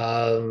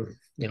of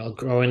you know,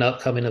 growing up,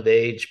 coming of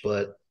age,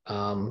 but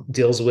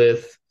deals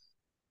with,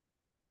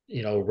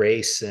 you know,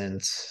 race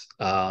and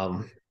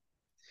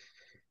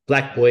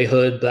black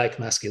boyhood, black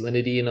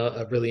masculinity in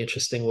a really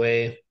interesting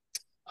way.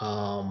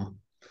 Um,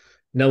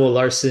 Noah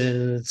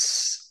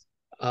Larson's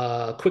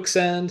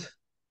Quicksand,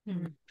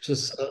 Mhm. which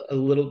is a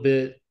little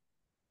bit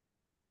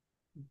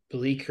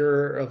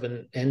bleaker of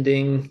an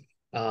ending.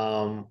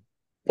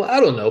 Well,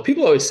 I don't know.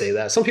 People always say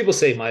that. Some people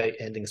say my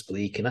ending's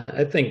bleak, and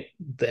I think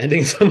the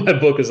endings of my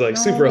book is like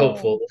super No,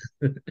 hopeful.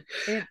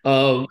 it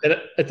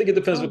And I think it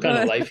depends so what kind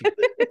of good. life you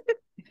live.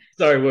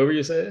 Sorry, what were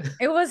you saying?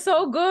 It was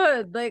so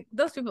good. Like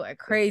those people are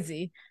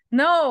crazy.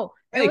 No,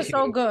 it was Thank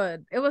so you.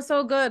 good. It was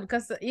so good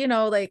because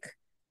like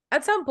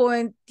at some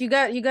point you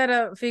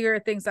gotta figure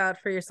things out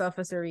for yourself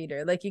as a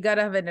reader. Like you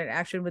gotta have an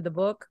interaction with the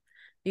book.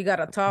 You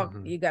gotta talk.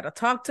 Mhm. You gotta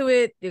talk to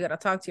it. You gotta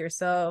talk to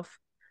yourself,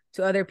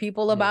 to other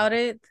people Yeah. about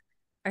it.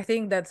 I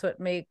think that's what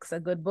makes a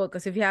good book.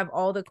 Because if you have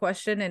all the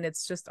question and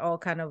it's just all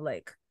kind of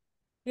like,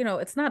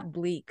 it's not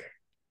bleak.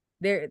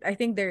 I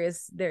think there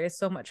is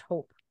so much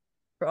hope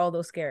for all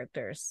those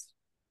characters.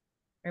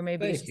 Or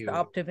maybe it's Thank just the you.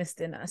 optimist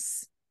in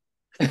us.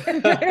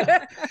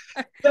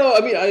 No,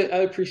 I mean I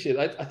appreciate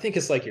it. I think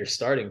it's like your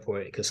starting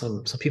point because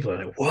some people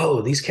are like,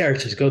 whoa, these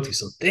characters go through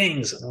some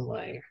things. And I'm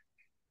like,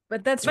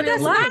 But that's But real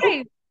that's life.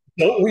 life.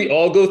 don't we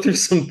all go through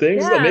some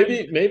things? Yeah.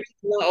 Maybe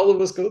not all of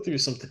us go through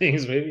some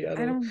things. Maybe I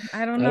don't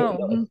I don't know.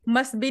 know.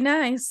 Must be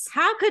nice.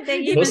 How could they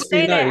It even must be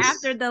say that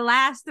after nice. the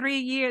last 3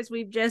 years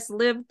we've just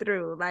lived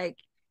through? Like,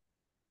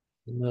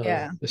 No,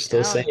 Yeah. they're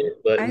still I saying don't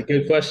know. it, but I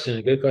good question.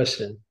 Good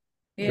question.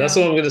 That's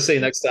yeah. what I'm going to say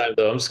next time,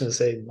 though. I'm just going to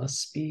say,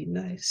 must be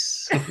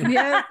nice.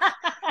 Yeah.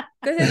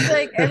 Because it's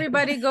like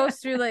everybody goes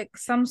through like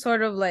some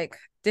sort of like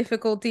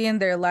difficulty in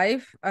their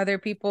life. Other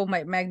people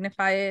might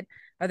magnify it.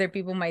 Other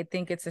people might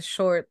think it's a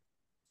short,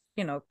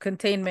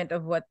 containment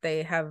of what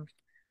they have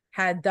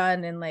had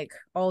done in like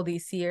all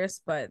these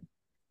years. But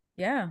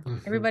yeah,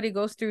 Mhm. everybody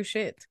goes through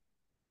shit.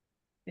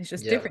 It's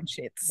just Yeah, different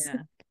shits.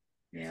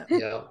 Yeah.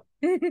 Yeah.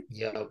 yeah,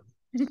 yeah.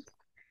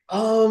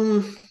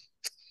 Um,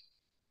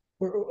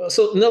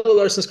 so Nella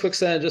Larson's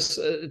Quicksand, just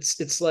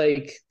it's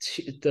like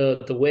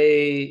the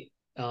way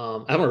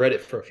I haven't read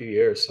it for a few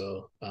years,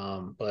 so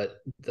but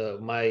the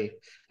my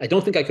I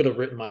don't think I could have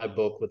written my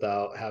book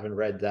without having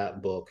read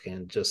that book,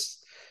 and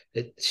just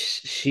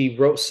she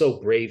wrote so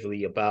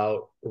bravely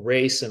about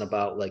race and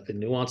about like the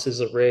nuances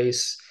of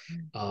race,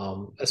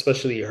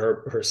 especially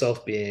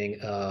herself being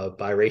a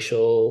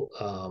biracial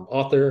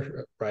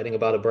author writing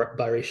about a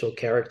biracial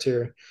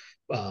character.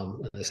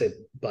 And I say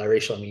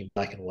biracial, I mean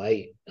black and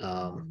white.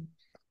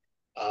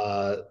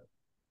 Uh,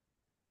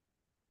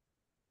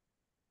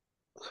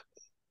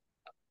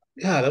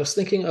 God, I was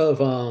thinking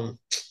of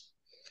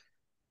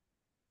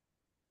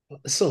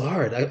it's so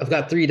hard. Have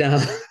got three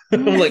down.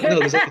 I'm like, no,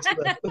 there's only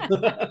two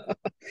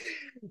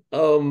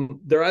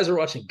left. Their eyes are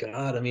watching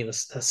God. I mean,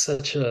 that's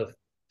such a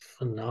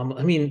phenomenal.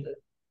 I mean,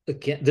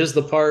 again, there's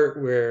the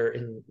part where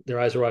in their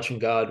eyes are watching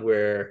God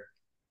where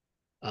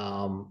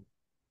um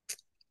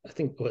I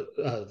think what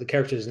the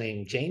character's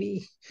name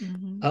Janie.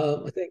 Mm-hmm.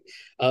 I think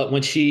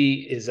when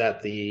she is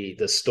at the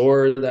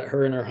store that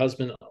her and her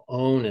husband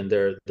own, and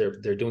they're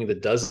doing the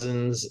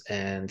dozens,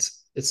 and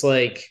it's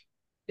like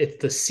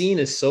the scene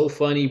is so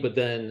funny, but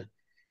then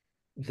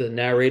the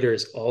narrator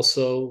is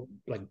also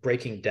like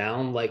breaking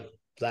down like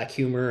black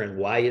humor and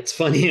why it's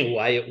funny and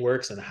why it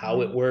works and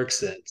how it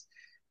works, and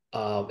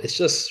it's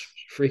just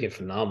freaking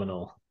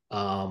phenomenal.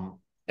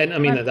 And I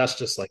mean But that's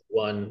just like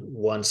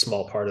one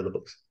small part of the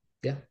book.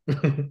 Yeah.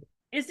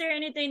 Is there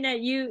anything that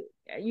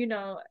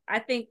I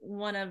think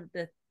one of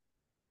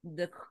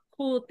the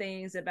cool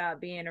things about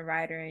being a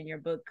writer and your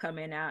book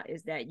coming out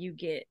is that you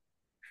get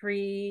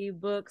free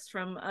books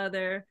from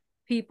other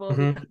people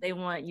because Mhm. they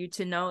want you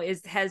to know.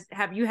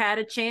 Have you had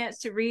a chance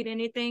to read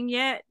anything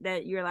yet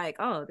that you're like,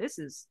 oh, this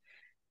is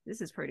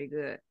pretty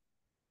good?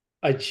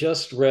 I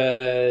just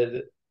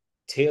read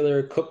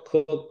Taylor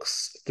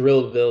Cook's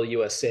Thrillville,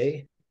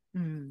 USA,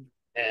 Mm.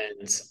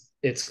 and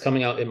it's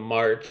coming out in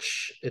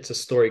March. It's a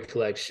story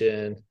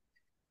collection,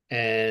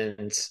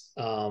 and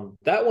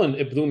that one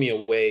it blew me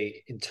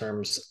away in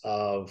terms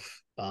of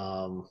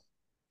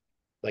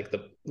like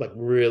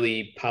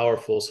really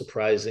powerful,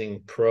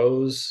 surprising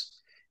prose.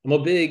 I'm a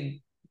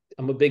big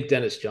I'm a big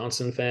Dennis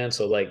Johnson fan,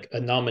 so like a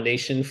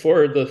nomination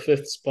for the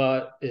fifth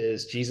spot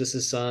is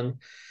Jesus' Son.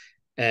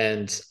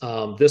 And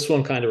this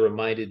one kind of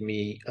reminded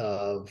me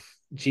of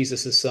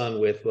Jesus' Son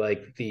with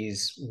like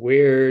these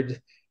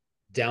weird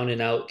down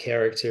and out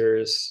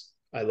characters.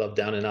 I love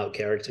down and out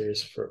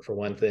characters for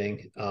one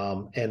thing.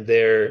 And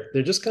they're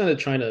just kind of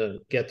trying to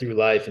get through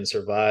life and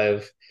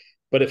survive.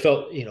 But it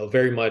felt,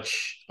 very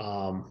much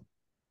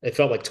it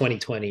felt like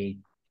 2020.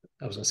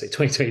 I was gonna say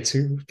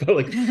 2022, but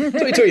like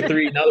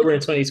 2023. Now that we're in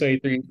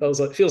 2023, feels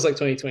like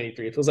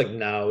 2023. It feels like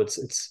now.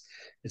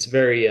 It's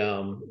very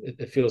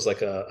it feels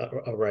like a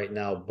right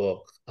now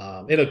book,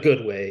 in a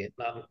good way,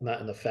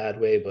 not in a fad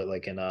way, but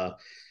like in a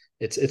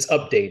it's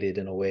updated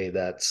in a way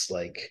that's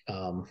like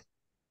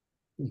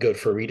good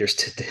for readers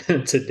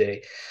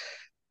today.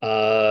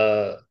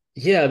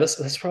 Yeah,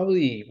 that's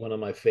probably one of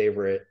my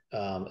favorite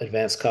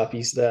advanced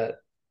copies that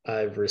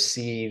I've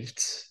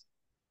received.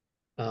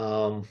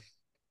 Um,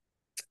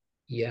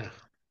 yeah,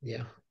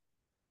 yeah,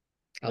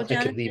 Well,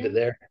 I could leave it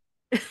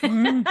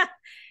Jonathan. there.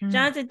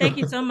 Jonathan, thank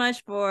you so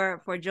much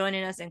for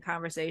joining us in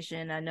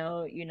conversation. I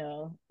know,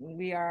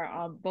 we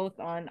are both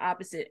on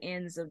opposite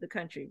ends of the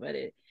country, but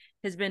it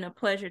has been a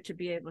pleasure to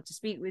be able to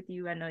speak with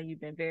you. I know you've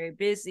been very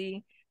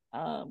busy.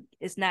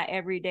 It's not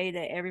every day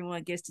that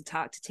everyone gets to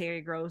talk to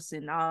Terry Gross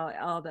and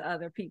all the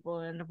other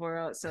people in the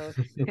world. So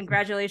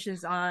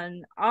congratulations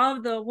on all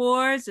of the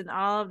awards and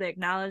all of the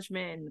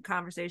acknowledgement and the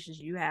conversations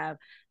you have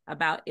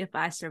about If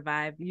I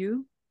Survive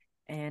You.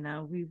 And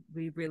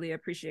we really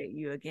appreciate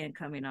you again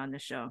coming on the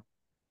show.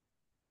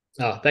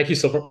 Oh, thank you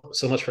so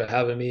much for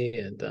having me,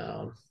 and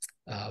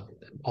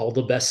all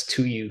the best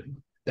to you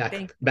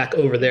back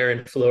over there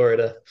in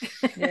Florida.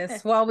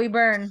 Yes, while we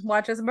burn,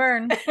 watch us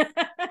burn.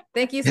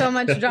 Thank you so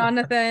much,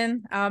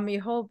 Jonathan. We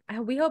hope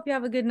you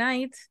have a good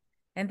night,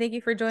 and thank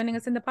you for joining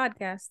us in the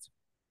podcast.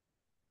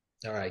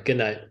 All right, good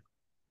night.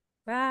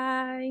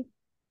 Bye.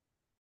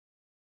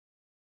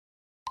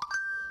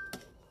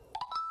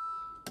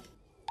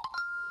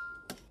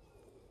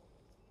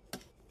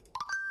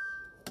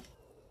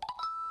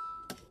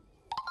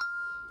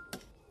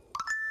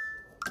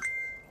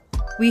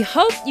 We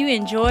hope you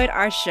enjoyed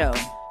our show.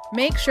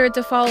 Make sure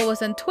to follow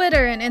us on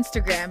Twitter and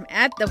Instagram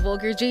at The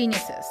Vulgar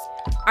Geniuses.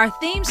 Our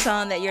theme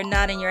song that you're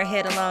nodding your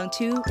head along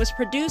to was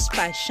produced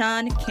by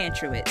Sean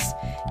Kantrowitz.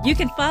 You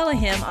can follow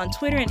him on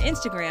Twitter and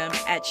Instagram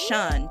at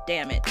Sean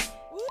Dammit.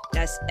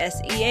 That's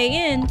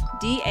SeanDammit.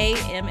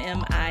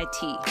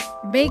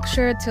 Make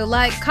sure to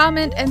like,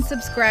 comment, and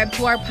subscribe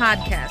to our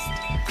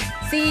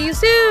podcast. See you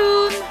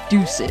soon.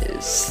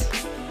 Deuces.